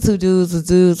the other 2 dudes were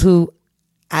dudes who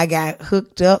I got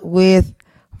hooked up with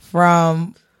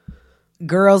from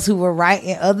girls who were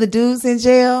writing other dudes in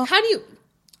jail.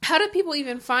 How do people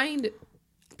even find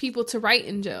people to write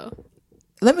in jail?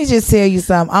 Let me just tell you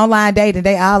something. Online dating,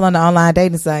 they all on the online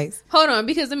dating sites. Hold on,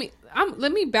 because let me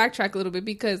backtrack a little bit,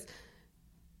 because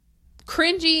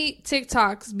cringy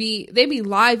TikToks they be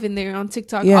live in there on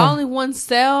TikTok, all in one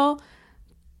cell.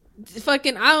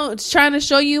 Fucking trying to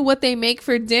show you what they make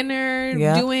for dinner,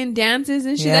 doing dances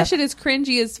and shit. That shit is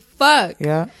cringy as fuck.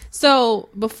 Yeah. So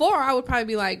before I would probably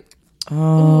be like,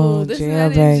 "Oh, this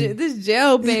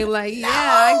jailbait." Like, no. Yeah,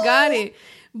 I got it.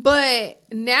 But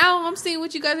now I'm seeing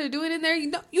what you guys are doing in there.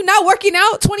 You're not working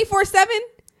out 24/7.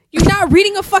 You're not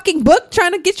reading a fucking book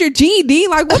trying to get your GED.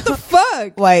 Like, what the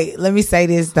fuck? Wait, let me say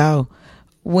this though.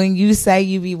 When you say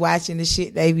you be watching the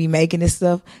shit they be making and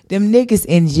stuff, them niggas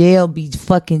in jail be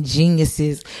fucking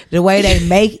geniuses. The way they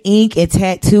make ink and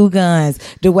tattoo guns,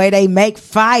 the way they make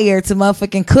fire to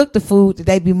motherfucking cook the food that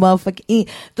they be motherfucking eat,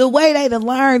 the way they done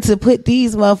learn to put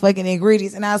these motherfucking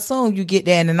ingredients. And I assume you get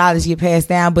that and the knowledge get passed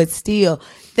down, but still,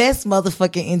 that's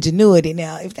motherfucking ingenuity.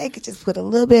 Now, if they could just put a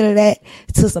little bit of that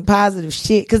to some positive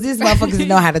shit, because these motherfuckers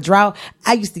know how to draw.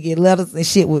 I used to get letters and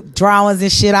shit with drawings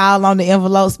and shit all on the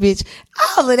envelopes, bitch.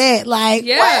 All of that, like,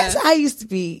 what? I used to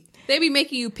be. They be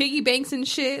making you piggy banks and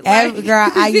shit. Like. Girl,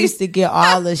 I used to get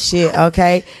all the shit,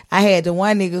 okay? I had the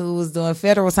one nigga who was doing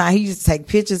federal time. He used to take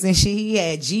pictures and shit. He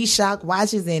had G-Shock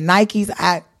watches and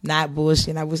Nikes. Not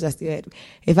bullshit. I wish I still had.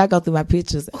 If I go through my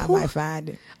pictures, I might find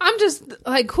it. I'm just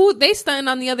like, they stunting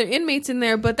on the other inmates in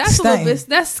there, but that's a little bit,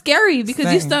 that's scary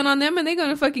because you stun on them and they're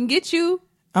gonna fucking get you.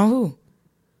 On who?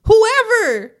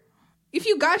 Whoever. If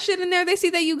you got shit in there, they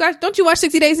see that you got. Don't you watch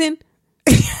 60 Days In?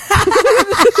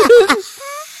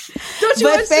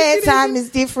 But fed time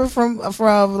is different from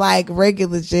like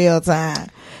regular jail time.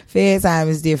 Fed time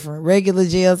is different. Regular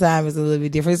jail time is a little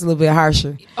bit different. It's a little bit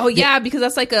harsher. Oh yeah, because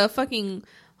that's like a fucking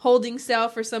holding cell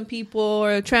for some people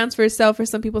or a transfer cell for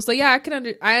some people. So yeah,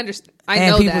 I understand. I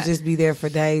know that. And people just be there for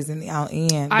days and on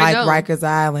end. Like Rikers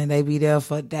Island, they be there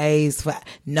for days for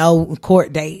no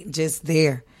court date, just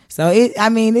there. So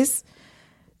it's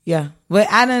yeah. But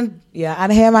I done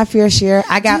had my fair share.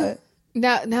 I got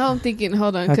now I'm thinking,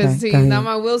 hold on, because now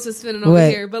my wheels are spinning over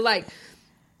here. But like,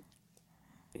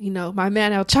 my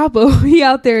man El Chapo, he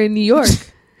out there in New York.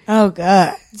 Oh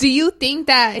God. Do you think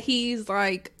that he's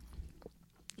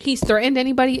threatened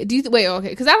anybody? Wait, okay,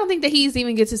 because I don't think that he's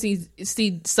even get to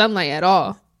see sunlight at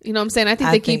all. You know what I'm saying? I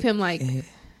think they keep him like.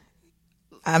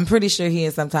 I'm pretty sure he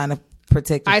in some kind of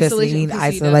protective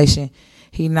isolation.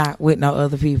 He not with no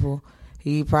other people.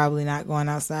 He probably not going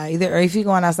outside either. Or if he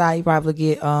going outside, he probably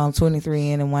get 23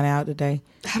 in and 1 out today.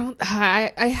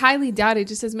 I highly doubt it.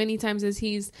 Just as many times as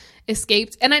he's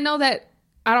escaped, and I know that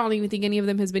I don't even think any of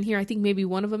them has been here. I think maybe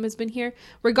one of them has been here.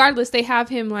 Regardless, they have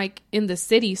him like in the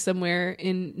city somewhere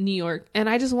in New York, and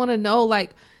I just want to know, like,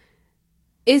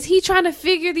 is he trying to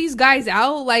figure these guys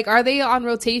out? Like, are they on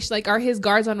rotation? Like, are his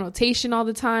guards on rotation all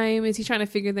the time? Is he trying to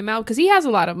figure them out? Because he has a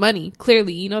lot of money,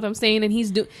 clearly. You know what I'm saying? And he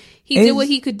did what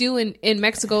he could do in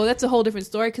Mexico. That's a whole different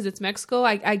story because it's Mexico.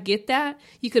 I get that.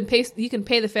 You can pay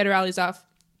the federales off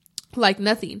like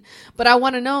nothing. But I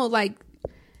want to know, like,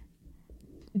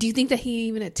 do you think that he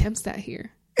even attempts that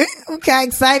here? Okay,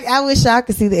 excited. I wish y'all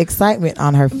could see the excitement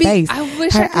on her face. I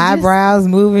wish her eyebrows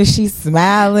moving. She's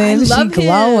smiling. She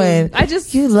glowing.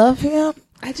 You love him.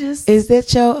 Is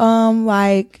that your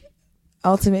like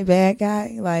ultimate bad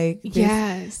guy? Like,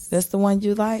 yes, that's the one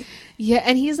you like. Yeah,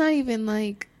 and he's not even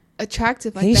like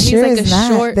attractive like that. He's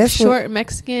like a short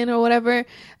Mexican or whatever.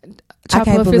 I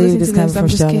can't believe this coming from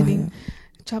kidding.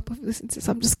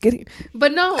 I'm just kidding.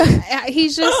 But no,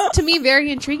 he's just, to me,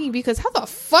 very intriguing because how the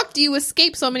fuck do you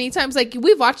escape so many times? Like, have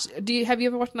you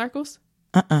ever watched Narcos?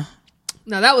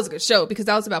 No, that was a good show because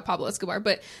that was about Pablo Escobar,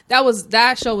 but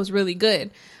that show was really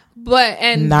good.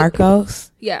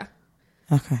 Narcos? Yeah.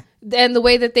 Okay. And the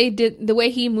way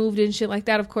he moved and shit like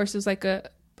that, of course, is like a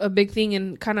big thing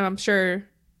and kind of, I'm sure,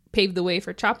 paved the way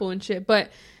for Chapo and shit.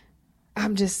 But I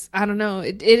don't know.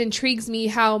 It intrigues me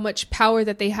how much power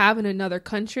that they have in another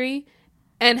country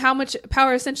and how much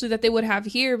power essentially that they would have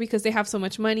here because they have so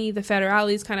much money. The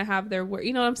federales kind of have their work.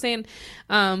 You know what I'm saying?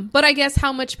 But I guess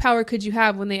how much power could you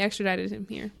have when they extradited him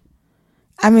here?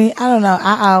 I mean, I don't know.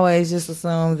 I always just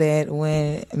assume that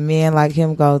when men like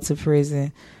him go to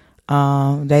prison,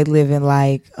 they live in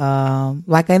like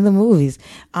in the movies.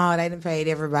 Oh, they done paid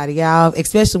everybody off,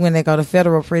 especially when they go to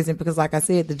federal prison, because like I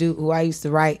said, the dude who I used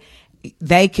to write,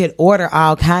 they could order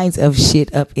all kinds of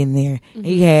shit up in there. Mm-hmm.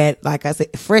 He had, like I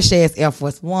said, fresh ass Air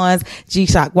Force Ones,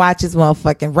 G-Shock watches,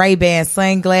 motherfucking Ray-Ban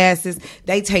sunglasses.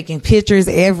 They taking pictures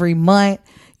every month.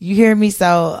 You hear me?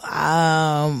 So,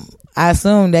 I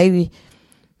assume they be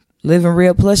living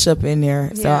real plush up in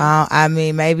there. Yeah. So, I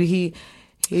mean, maybe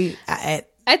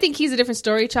I think he's a different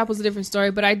story. Chop was a different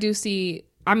story, but I do see,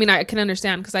 I mean, I can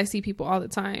understand because I see people all the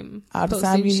time. All the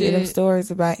time you hear them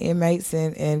stories about inmates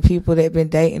and people that been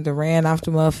dating to ran off the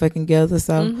motherfucking together.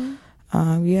 So,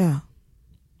 yeah.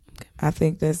 Okay. I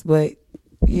think that's, but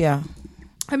yeah.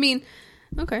 I mean,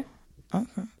 okay.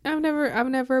 I've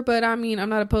never, but I mean, I'm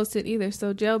not opposed to it either.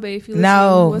 So, jail bae, if you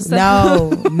listen,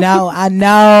 no, I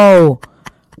know.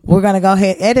 We're going to go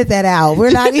ahead and edit that out.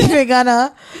 We're not even going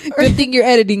to. Good thing you're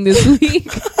editing this week.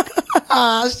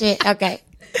 Oh, shit. Okay.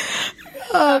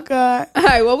 Oh God. All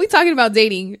right, well, we talking about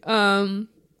dating.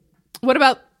 What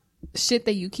about shit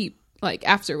that you keep like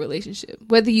after a relationship?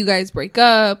 Whether you guys break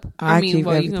up, I mean,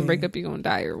 well, you're gonna break up, you're gonna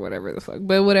die or whatever the fuck.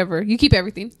 But whatever. You keep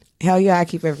everything. Hell yeah, I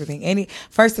keep everything.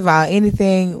 First of all,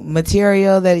 anything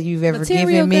material that you've ever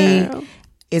given me,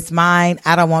 it's mine.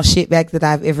 I don't want shit back that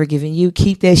I've ever given you.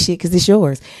 Keep that shit because it's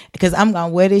yours. Because I'm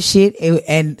gonna wear this shit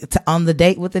on the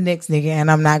date with the next nigga,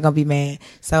 and I'm not gonna be mad.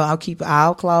 So I'll keep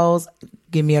all clothes.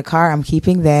 Give me a car. I'm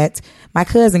keeping that. My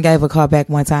cousin gave a car back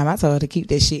one time. I told her to keep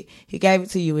that shit. He gave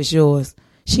it to you. It's yours.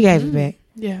 She gave it back.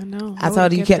 Yeah, no. I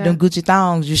told her you kept them Gucci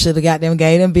thongs. You should have got them,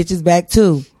 gave them bitches back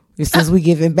too. Since we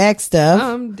giving back stuff.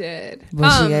 I'm dead.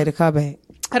 But she gave the car back.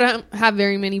 I don't have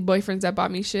very many boyfriends that bought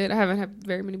me shit. I haven't had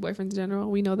very many boyfriends in general.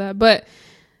 We know that. But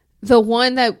the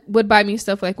one that would buy me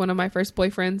stuff, like one of my first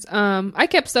boyfriends, I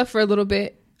kept stuff for a little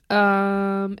bit.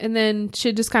 And then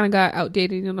shit just kind of got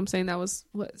outdated. You know what I'm saying? That was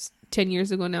 10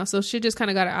 years ago now. So shit just kind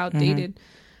of got outdated.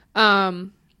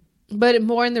 But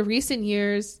more in the recent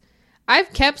years,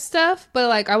 I've kept stuff, but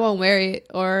like I won't wear it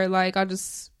or like I'll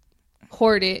just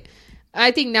hoard it.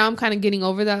 I think now I'm kind of getting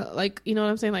over that. Like, you know what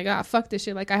I'm saying? Like, fuck this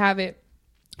shit. Like I have it.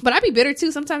 But I'd be bitter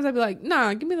too. Sometimes I'd be like,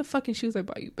 nah, give me the fucking shoes I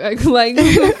bought you back. Like,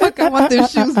 the fuck I want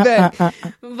those shoes back.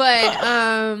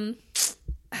 But,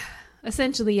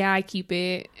 essentially, yeah, I keep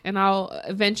it and I'll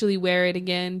eventually wear it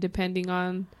again depending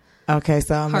on so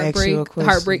I'm gonna ask you a question.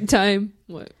 Heartbreak time.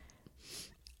 What?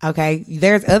 Okay,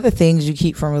 there's other things you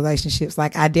keep from relationships.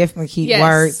 Like I definitely keep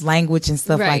words, language, and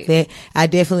stuff like that. I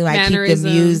definitely might keep the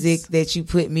music that you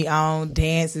put me on,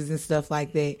 dances and stuff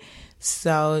like that.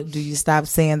 So, do you stop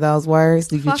saying those words?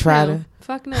 Do you try to?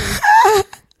 Fuck no.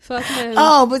 Fuck no.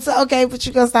 Oh, but but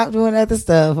you gonna stop doing other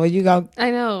stuff, or you gonna?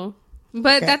 I know,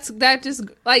 but that just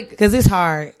like because it's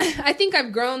hard. I think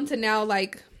I've grown to now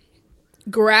like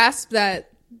grasp that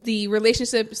the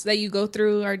relationships that you go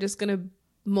through are just gonna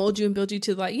mold you and build you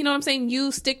to, like, you know what I'm saying?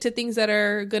 You stick to things that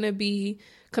are gonna be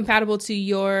compatible to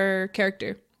your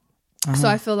character. So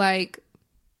I feel like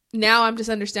now I'm just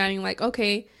understanding, like,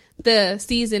 okay, the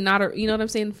season, you know what I'm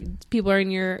saying? People are in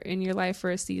your life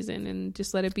for a season, and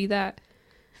just let it be that.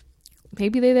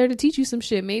 Maybe they're there to teach you some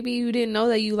shit. Maybe you didn't know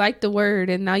that you liked the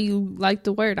word, and now you like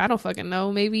the word. I don't fucking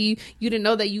know. Maybe you didn't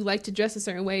know that you like to dress a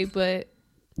certain way, but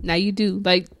now you do.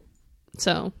 Like,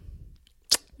 so,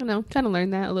 I don't know, trying to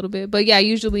learn that a little bit. But yeah,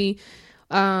 usually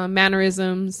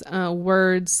mannerisms,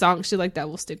 words, songs, shit like that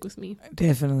will stick with me.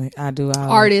 Definitely. I do.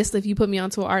 Artists, if you put me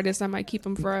onto an artist, I might keep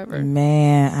them forever.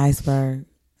 Man, Iceberg.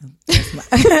 That's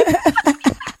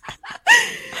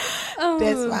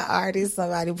my artist.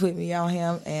 Somebody put me on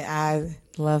him, and I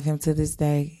love him to this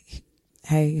day.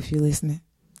 Hey, if you're listening.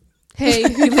 Hey,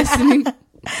 if you're listening.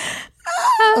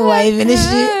 Waving this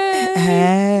shit.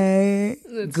 Hey.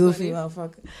 That's goofy funny.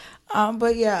 Motherfucker.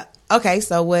 But yeah. Okay,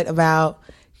 so what about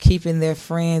keeping their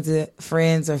friends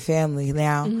or family?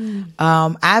 Now,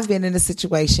 I've been in a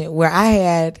situation where I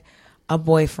had a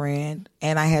boyfriend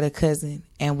and I had a cousin,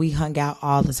 and we hung out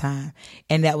all the time.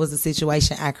 And that was a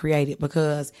situation I created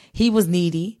because he was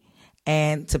needy.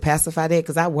 And to pacify that,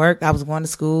 because I worked, I was going to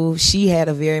school. She had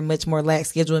a very much more lax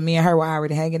schedule, and me and her were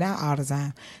already hanging out all the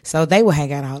time. So they would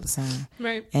hang out all the time.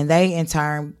 Right. And they, in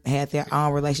turn, had their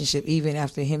own relationship. Even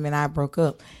after him and I broke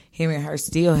up, him and her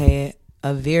still had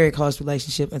a very close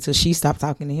relationship until she stopped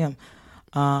talking to him.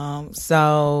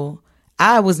 So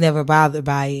I was never bothered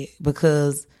by it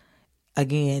because,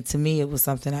 again, to me, it was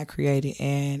something I created,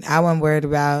 and I wasn't worried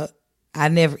about.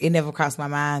 It never crossed my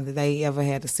mind that they ever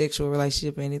had a sexual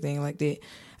relationship or anything like that,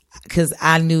 because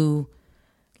I knew,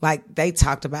 like, they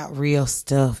talked about real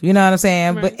stuff. You know what I'm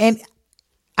saying? Right. And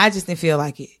I just didn't feel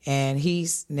like it. And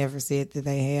he's never said that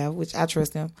they have, which I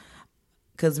trust him.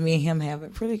 Because me and him have a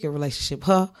pretty good relationship.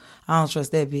 I don't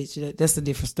trust that bitch. That's a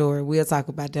different story. We'll talk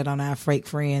about that on our fake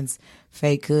friends,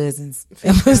 fake cousins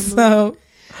episode.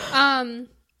 I'm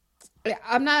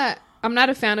not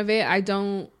a fan of it.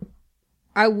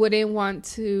 I wouldn't want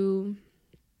to.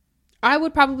 I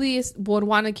would probably would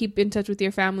want to keep in touch with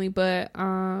your family, but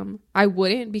I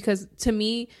wouldn't, because to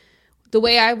me, the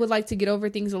way I would like to get over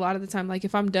things a lot of the time, like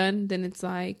if I'm done, then it's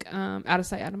like out of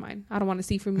sight, out of mind. I don't want to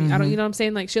see from you. I don't, you know what I'm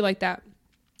saying? Like shit like that.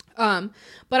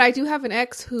 But I do have an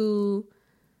ex who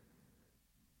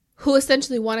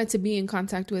essentially wanted to be in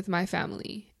contact with my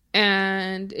family,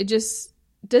 and it just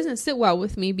doesn't sit well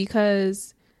with me,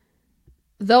 because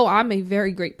though I'm a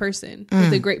very great person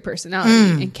with a great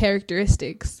personality and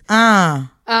characteristics, toot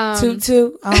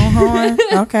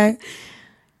okay,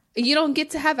 you don't get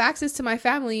to have access to my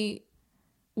family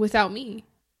without me.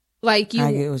 Like you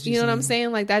know what I'm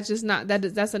saying? Like that's just not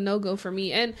that's a no-go for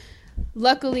me. And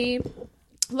luckily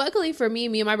for me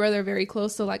and my brother are very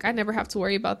close, so like I never have to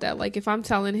worry about that. Like if I'm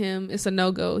telling him it's a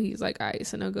no-go, he's like, all right,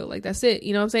 it's a no-go, like that's it,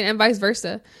 you know what I'm saying? And vice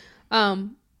versa.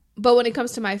 But when it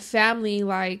comes to my family,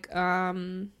 like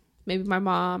maybe my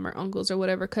mom or uncles or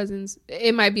whatever, cousins,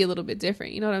 it might be a little bit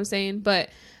different, you know what I'm saying? But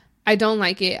I don't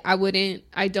like it. I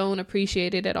don't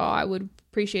appreciate it at all. I would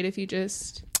appreciate if you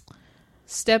just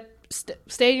stay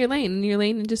in your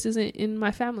lane, and just isn't in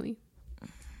my family.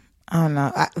 I don't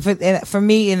know. For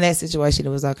me in that situation, it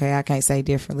was okay. I can't say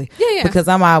differently. Yeah. Because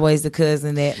I'm always the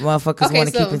cousin that motherfuckers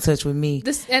want to keep in touch with me.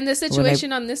 The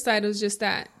situation on this side was just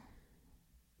that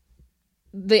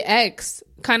the ex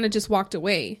kind of just walked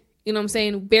away. You know what I'm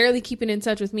saying? Barely keeping in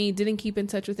touch with me. Didn't keep in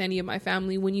touch with any of my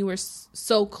family when you were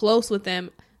so close with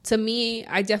them. To me,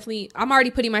 I'm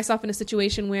already putting myself in a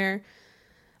situation where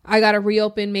I got to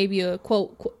reopen maybe a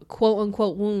quote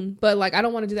unquote wound. But like, I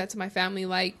don't want to do that to my family.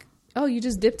 Like, oh, you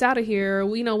just dipped out of here,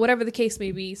 or, you know, whatever the case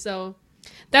may be. So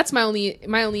that's my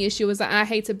only issue, is that I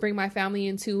hate to bring my family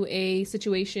into a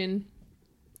situation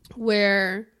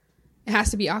where it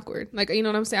has to be awkward. Like, you know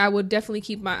what I'm saying? I would definitely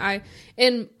keep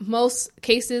in most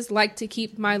cases, like to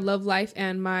keep my love life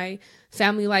and my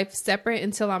family life separate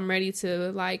until I'm ready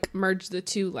to like merge the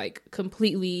two, like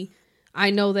completely. I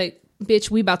know that, bitch,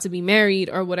 we about to be married,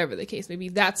 or whatever the case may be.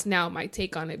 That's now my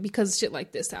take on it, because shit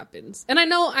like this happens. And I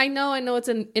know it's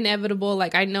inevitable.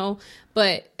 Like I know,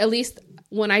 but at least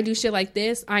when I do shit like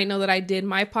this, I know that I did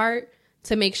my part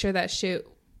to make sure that shit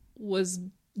was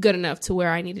good enough to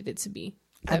where I needed it to be.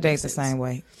 I think the same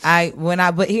way.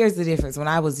 But here's the difference. When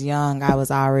I was young, I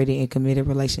was already in committed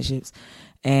relationships.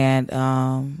 And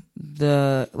my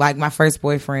first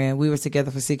boyfriend, we were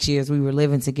together for 6 years. We were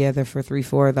living together for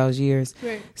 3-4 of those years.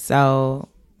 Right. So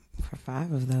for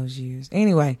 5 of those years.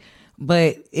 Anyway,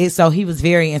 so he was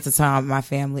very into time with my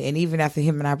family. And even after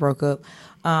him and I broke up,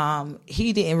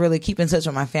 he didn't really keep in touch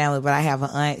with my family. But I have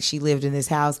an aunt. She lived in this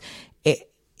house.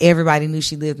 Everybody knew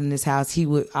she lived in this house. He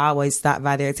would always stop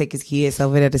by there and take his kids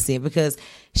over there to see it, because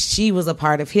she was a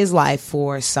part of his life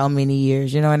for so many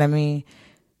years. You know what I mean?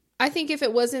 I think if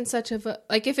it wasn't such of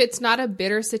if it's not a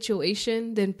bitter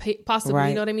situation, then possibly, right.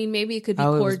 You know what I mean? Maybe it could be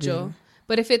cordial.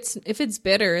 But if it's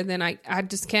bitter, then I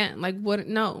just can't. Like, what?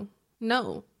 No.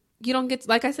 You don't get,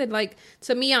 like I said, like,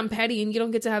 to me, I'm petty, and you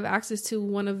don't get to have access to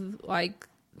one of, like,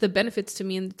 the benefits to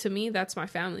me. And to me, that's my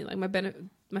family. Like,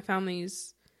 my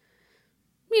family's,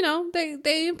 you know,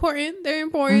 they important. They're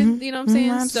important. Mm-hmm. You know what I'm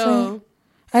saying? So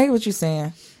I get what you're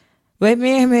saying. But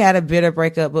me and him had a bitter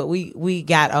breakup, but we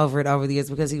got over it over the years,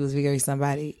 because he was very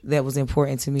somebody that was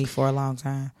important to me for a long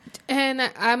time. And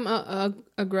I'm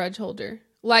a grudge holder.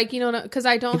 Like, you know, because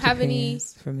I don't have any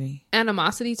for me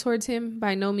animosity towards him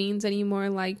by no means anymore.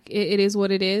 Like, it is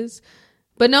what it is.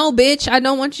 But no, bitch, I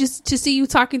don't want you to see you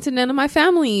talking to none of my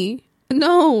family.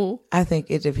 No. I think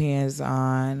it depends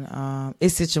on,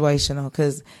 it's situational,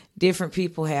 because different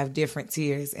people have different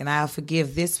tiers, and I'll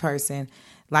forgive this person,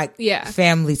 like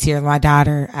family tier, my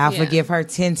daughter, I'll forgive her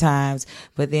 10 times,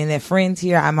 but then that friend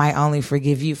tier, I might only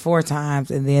forgive you 4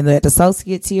 times, and then the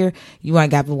associate tier, you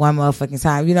ain't got but one motherfucking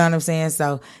time. You know what I'm saying?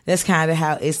 So that's kind of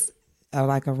how it's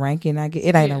like a ranking.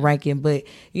 It ain't a ranking, but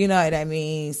you know what I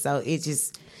mean? So it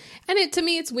just, and to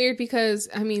me, it's weird, because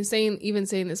I mean, saying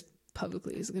this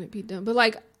publicly is going to be dumb, but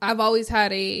like, I've always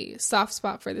had a soft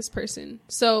spot for this person,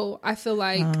 so I feel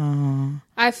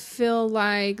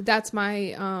like that's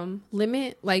my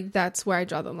limit. Like, that's where I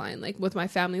draw the line, like with my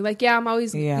family. Like, I'm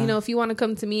always, you know, if you want to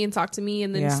come to me and talk to me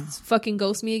and then fucking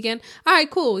ghost me again, all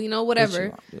right, cool, you know,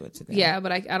 whatever.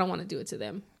 But I don't want to do it to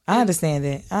them. I understand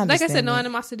that. Like I said, no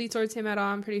animosity towards him at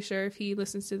all. I'm pretty sure if he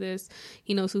listens to this,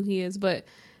 he knows who he is, but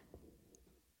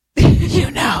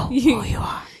You know who you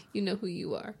are. You know who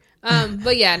you are.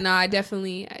 But yeah, no, I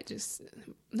just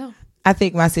no. I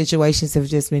think my situations have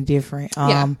just been different.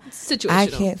 Situational. I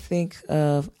can't think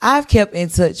of. I've kept in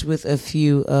touch with a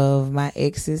few of my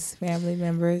ex's family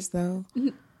members, though.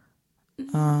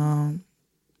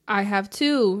 I have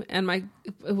too, and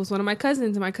it was one of my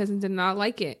cousins, and my cousin did not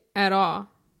like it at all.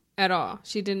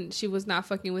 She was not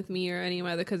fucking with me or any of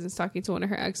my other cousins talking to one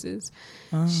of her exes.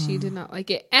 She did not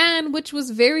like it, and which was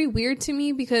very weird to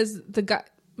me because the guy,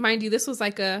 mind you, this was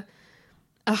like a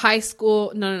high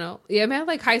school. No. Yeah, I had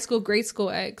like high school, grade school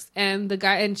ex, and the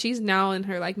guy, and she's now in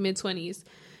her like mid-20s,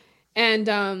 and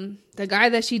the guy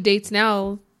that she dates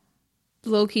now,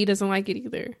 low key doesn't like it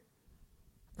either.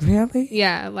 Really?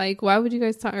 Yeah, like why would you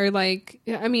guys talk? Or like,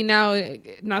 I mean, now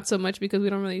not so much because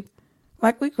we don't really.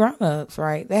 Like we grown ups,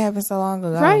 right? That happened so long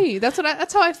ago, right? That's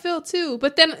how I feel too.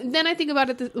 But then I think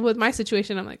about it with my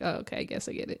situation. I'm like, oh, okay, I guess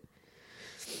I get it.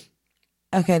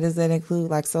 Okay, does that include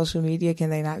like social media?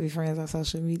 Can they not be friends on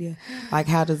social media? Like,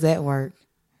 how does that work?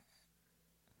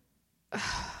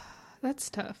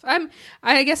 That's tough.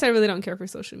 I guess I really don't care for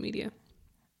social media.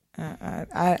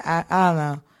 I don't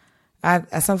know.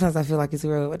 I sometimes I feel like it's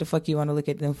real. What the fuck you want to look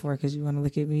at them for? Because you want to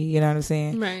look at me. You know what I'm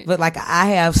saying? Right. But like I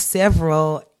have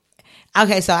several.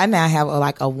 Okay, so I now have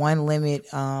a one limit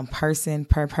person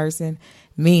per person,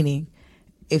 meaning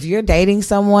if you're dating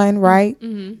someone, right,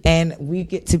 and we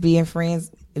get to being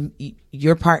friends,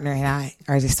 your partner and I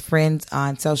are just friends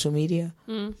on social media,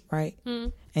 right,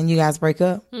 and you guys break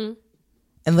up,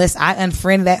 unless I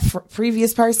unfriend that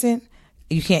previous person,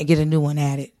 you can't get a new one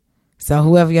added. So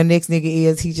whoever your next nigga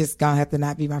is, he just gonna have to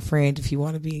not be my friend if you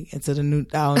want to be until the new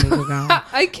nigga gone.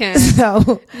 I can't.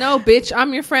 So no, bitch,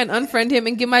 I'm your friend. Unfriend him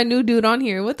and get my new dude on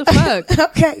here. What the fuck?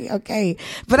 Okay.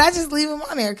 But I just leave him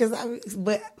on there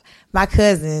but my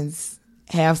cousins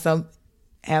have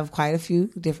quite a few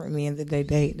different men that they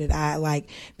date that I like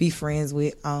be friends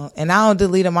with, and I don't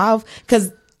delete them off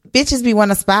because bitches be want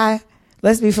to spy.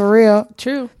 Let's be for real.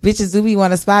 True. Bitches do be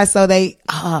want to spy, so they,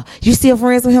 you still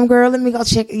friends with him, girl? Let me go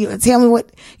check you. Tell me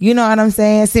what, you know what I'm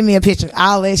saying? Send me a picture,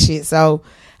 all that shit. So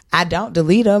I don't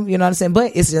delete them, you know what I'm saying?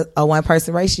 But it's just a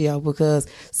 1-person ratio because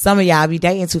some of y'all be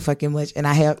dating too fucking much, and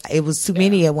it was too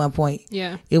many at one point.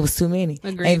 Yeah. It was too many.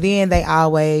 Agreed. And then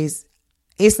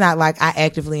it's not like I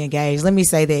actively engage. Let me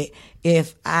say that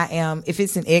if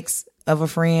it's an ex of a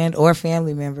friend or a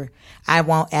family member, I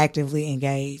won't actively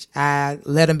engage. I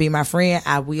let them be my friend.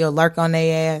 I will lurk on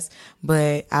their ass,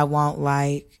 but I won't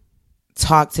like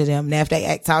talk to them. Now, if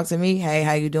they talk to me, hey,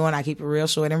 how you doing? I keep it real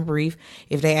short and brief.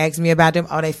 If they ask me about them,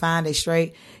 they fine, they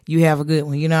straight, you have a good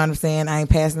one. You know what I'm saying? I ain't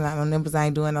passing out no numbers. I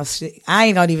ain't doing no shit. I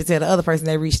ain't gonna even tell the other person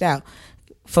they reached out.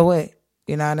 For what?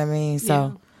 You know what I mean?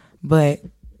 So, but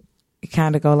it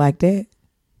kind of go like that.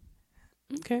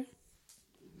 Okay.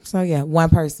 So yeah, 1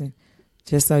 person.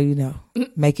 Just so you know.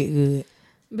 Make it good.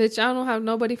 Bitch, I don't have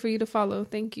nobody for you to follow.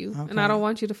 Thank you. Okay. And I don't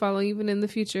want you to follow even in the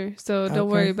future. So don't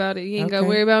worry about it. You ain't got to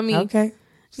worry about me. Okay.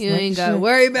 Just you ain't got to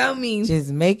worry about me.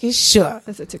 Just making sure.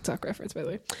 That's a TikTok reference, by the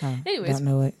way. Anyways. Don't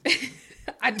know it.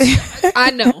 I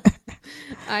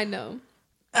know.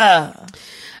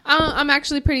 I'm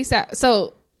actually pretty sad.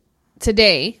 So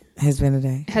today. Has been a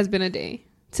day.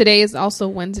 Today is also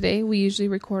Wednesday. We usually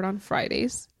record on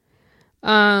Fridays.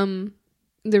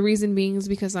 The reason being is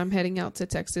because I'm heading out to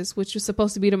Texas, which was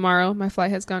supposed to be tomorrow. My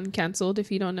flight has gotten canceled.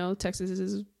 If you don't know, Texas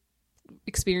is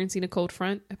experiencing a cold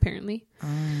front, apparently.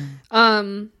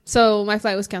 So my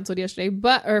flight was canceled yesterday,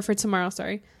 for tomorrow,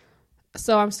 sorry.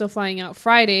 So I'm still flying out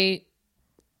Friday.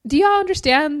 Do y'all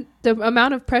understand the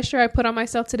amount of pressure I put on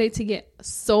myself today to get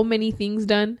so many things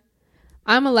done?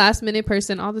 I'm a last minute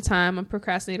person all the time. I'm a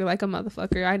procrastinator like a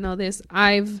motherfucker. I know this.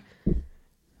 I've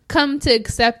come to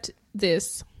accept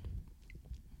this.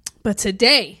 But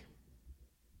today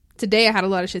I had a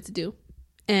lot of shit to do,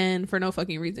 and for no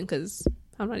fucking reason, because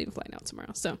I'm not even flying out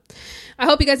tomorrow. So I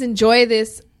hope you guys enjoy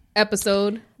this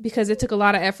episode because it took a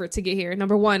lot of effort to get here.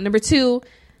 Number 1. Number 2,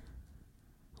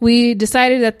 we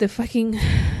decided that the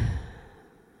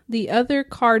other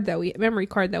memory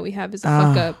card that we have is a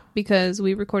fuck up because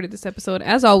we recorded this episode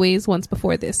as always once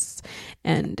before this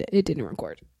and it didn't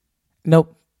record.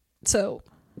 Nope. So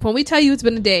when we tell you it's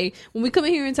been a day, when we come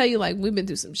in here and tell you like we've been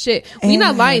through some shit, we're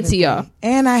not lying to y'all.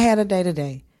 And I had a day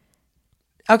today.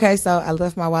 Okay, so I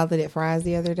left my wallet at Fry's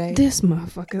the other day. This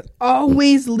motherfucker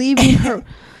always leaving her.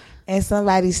 And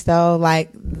somebody stole like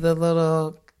the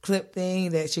little clip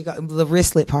thing that she got, the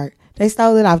wristlet part. They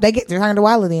stole it off. They turned the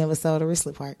wallet in, but sold the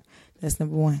wristlet part. That's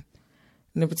number 1.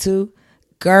 Number 2,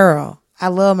 girl, I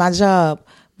love my job,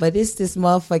 but it's this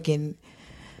motherfucking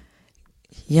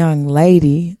young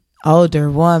lady older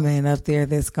woman up there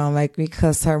that's gonna make me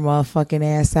cuss her motherfucking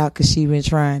ass out because she been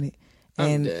trying it.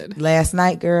 And last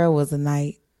night, girl, was a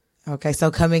night. Okay,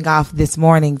 so coming off this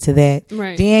morning to that,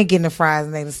 right? Then getting the fries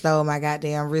and they done stole my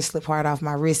goddamn wristlet part off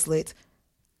my wristlet.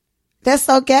 That's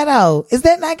so ghetto. Is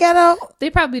that not ghetto?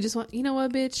 They probably just want, you know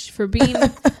what, bitch, for being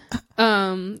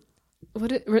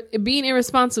being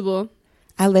irresponsible.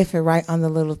 I left it right on the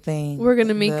little thing. We're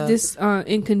gonna make this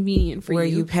inconvenient for where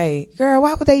you. You pay, girl.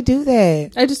 Why would they do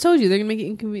that? I just told you they're gonna make it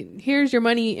inconvenient. Here's your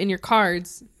money and your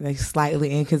cards. They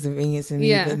slightly inconveniencing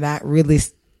me, but not really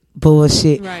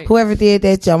bullshit. Right. Whoever did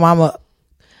that, your mama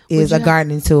is a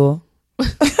gardening tool.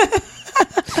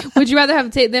 Would you rather have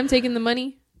them taking the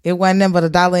money? It wasn't nothing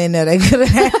but $1 in there. They could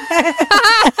have.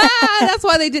 That's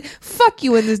why they did. Fuck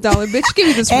you in this dollar, bitch. Give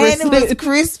me this wristlet. And it was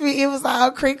crispy. It was all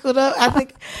crinkled up. I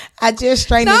think I just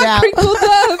straightened it out. Crinkled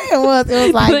up. It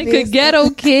was like this. A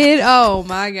ghetto kid. Oh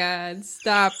my God.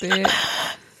 Stop it.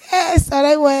 Yeah,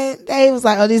 so they was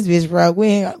like, oh, this bitch broke. We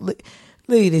ain't look at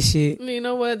this shit. You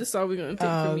know what? That's all we're going to take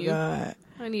from you. God.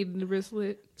 I need the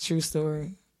wristlet. True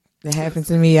story. That happened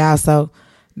to me also.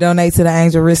 Donate to the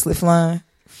Angel Wristlet Fund.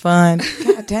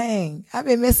 God dang. I've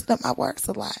been messing up my works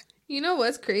a lot. You know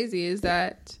what's crazy is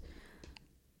that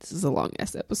this is a long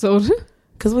ass episode.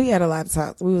 Because we had a lot of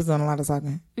talk. We was doing a lot of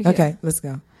talking. Yeah. Okay, let's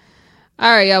go.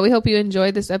 All right, y'all. We hope you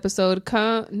enjoyed this episode.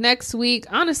 Next week,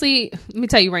 honestly, let me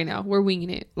tell you right now, we're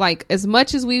winging it. Like, as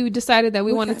much as we decided that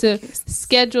we wanted to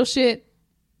schedule shit.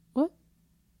 What?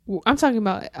 I'm talking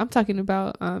about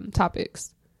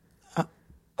topics.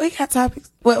 We got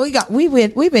topics. Well,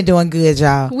 we've been doing good,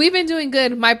 y'all. We've been doing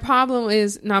good. My problem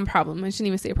is non-problem. I shouldn't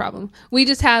even say problem. We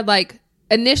just had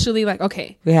initially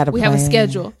okay, we have a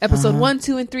schedule. Episode 1,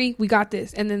 2, and 3, we got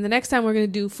this. And then the next time we're gonna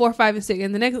do 4, 5, and 6.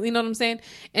 And the next, you know what I'm saying?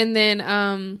 And then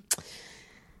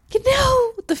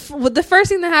the first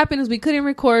thing that happened is we couldn't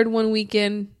record one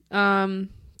weekend.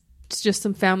 It's just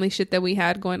some family shit that we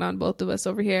had going on, both of us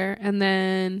over here. And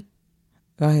then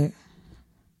go ahead.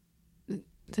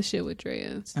 The shit with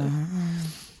Drea and stuff.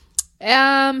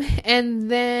 And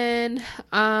then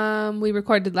we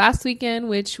recorded last weekend,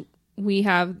 which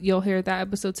you'll hear that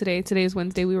episode today. Today is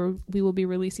Wednesday. We will be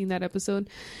releasing that episode.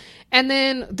 And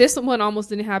then this one almost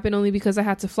didn't happen only because I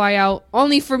had to fly out,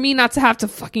 only for me not to have to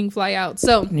fucking fly out.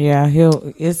 So yeah,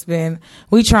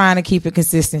 we trying to keep it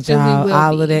consistent, y'all.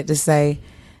 All of that to say,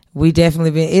 we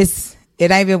definitely it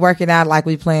ain't been working out like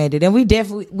we planned it. And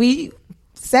we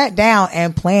sat down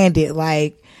and planned it,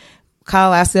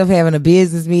 call ourselves having a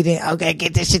business meeting. Okay,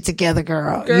 get this shit together,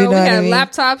 girl. You know we had what I mean?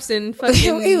 Laptops and fucking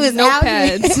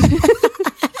notepads.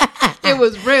 It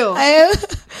was real.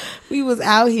 We was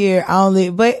out here only,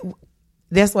 but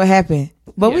that's what happened.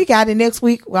 But we got it next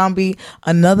week. Gonna be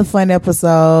another fun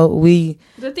episode.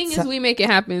 The thing is, we make it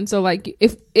happen. So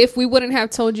if we wouldn't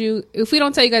have told you, if we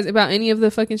don't tell you guys about any of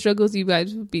the fucking struggles, you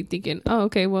guys would be thinking, oh,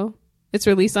 okay, well, it's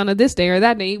released on this day or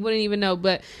that day. You wouldn't even know.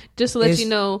 But just to let you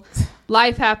know,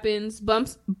 life happens.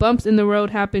 Bumps in the road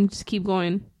happen. Just keep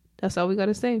going. That's all we got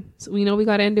to say. So we know we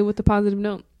got to end it with a positive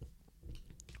note.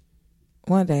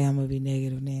 One day I'm going to be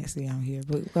negative Nancy on here.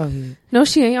 But go ahead. No,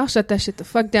 she ain't. Y'all shut that shit the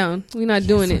fuck down. We're not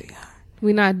doing it.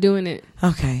 We're not doing it.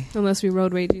 Okay. Unless we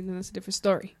road raging, then that's a different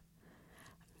story.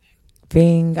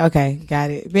 Bing. Okay, got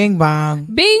it. Bing bong.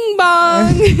 Bing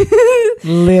bong.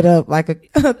 Lit up like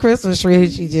a Christmas tree.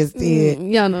 She just did.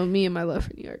 Y'all know me and my love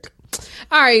for New York.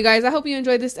 All right, you guys. I hope you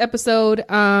enjoyed this episode.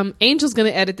 Angel's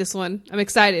gonna edit this one. I'm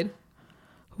excited.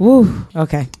 Woo.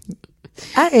 Okay.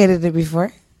 I edited it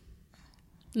before.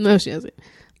 No, she hasn't.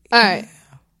 All right.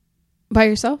 By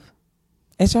yourself?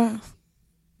 It's y'all.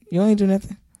 You ain't do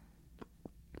nothing.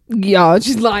 Y'all,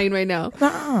 she's lying right now.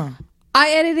 Nuh-uh.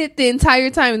 I edited it the entire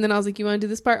time, and then I was like, you want to do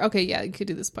this part? Okay, yeah, you could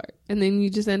do this part. And then you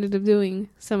just ended up doing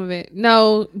some of it.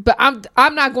 No, but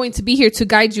I'm not going to be here to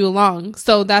guide you along.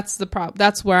 So that's the problem.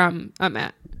 That's where I'm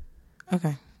at.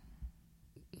 Okay.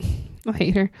 I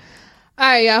hate her. All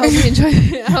right, y'all.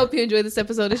 I hope you enjoyed this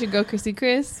episode. It's your girl, Chrissy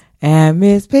Chris. And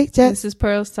Miss Picture. This is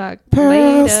Pearls Talk.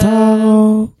 Pearls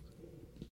Talk.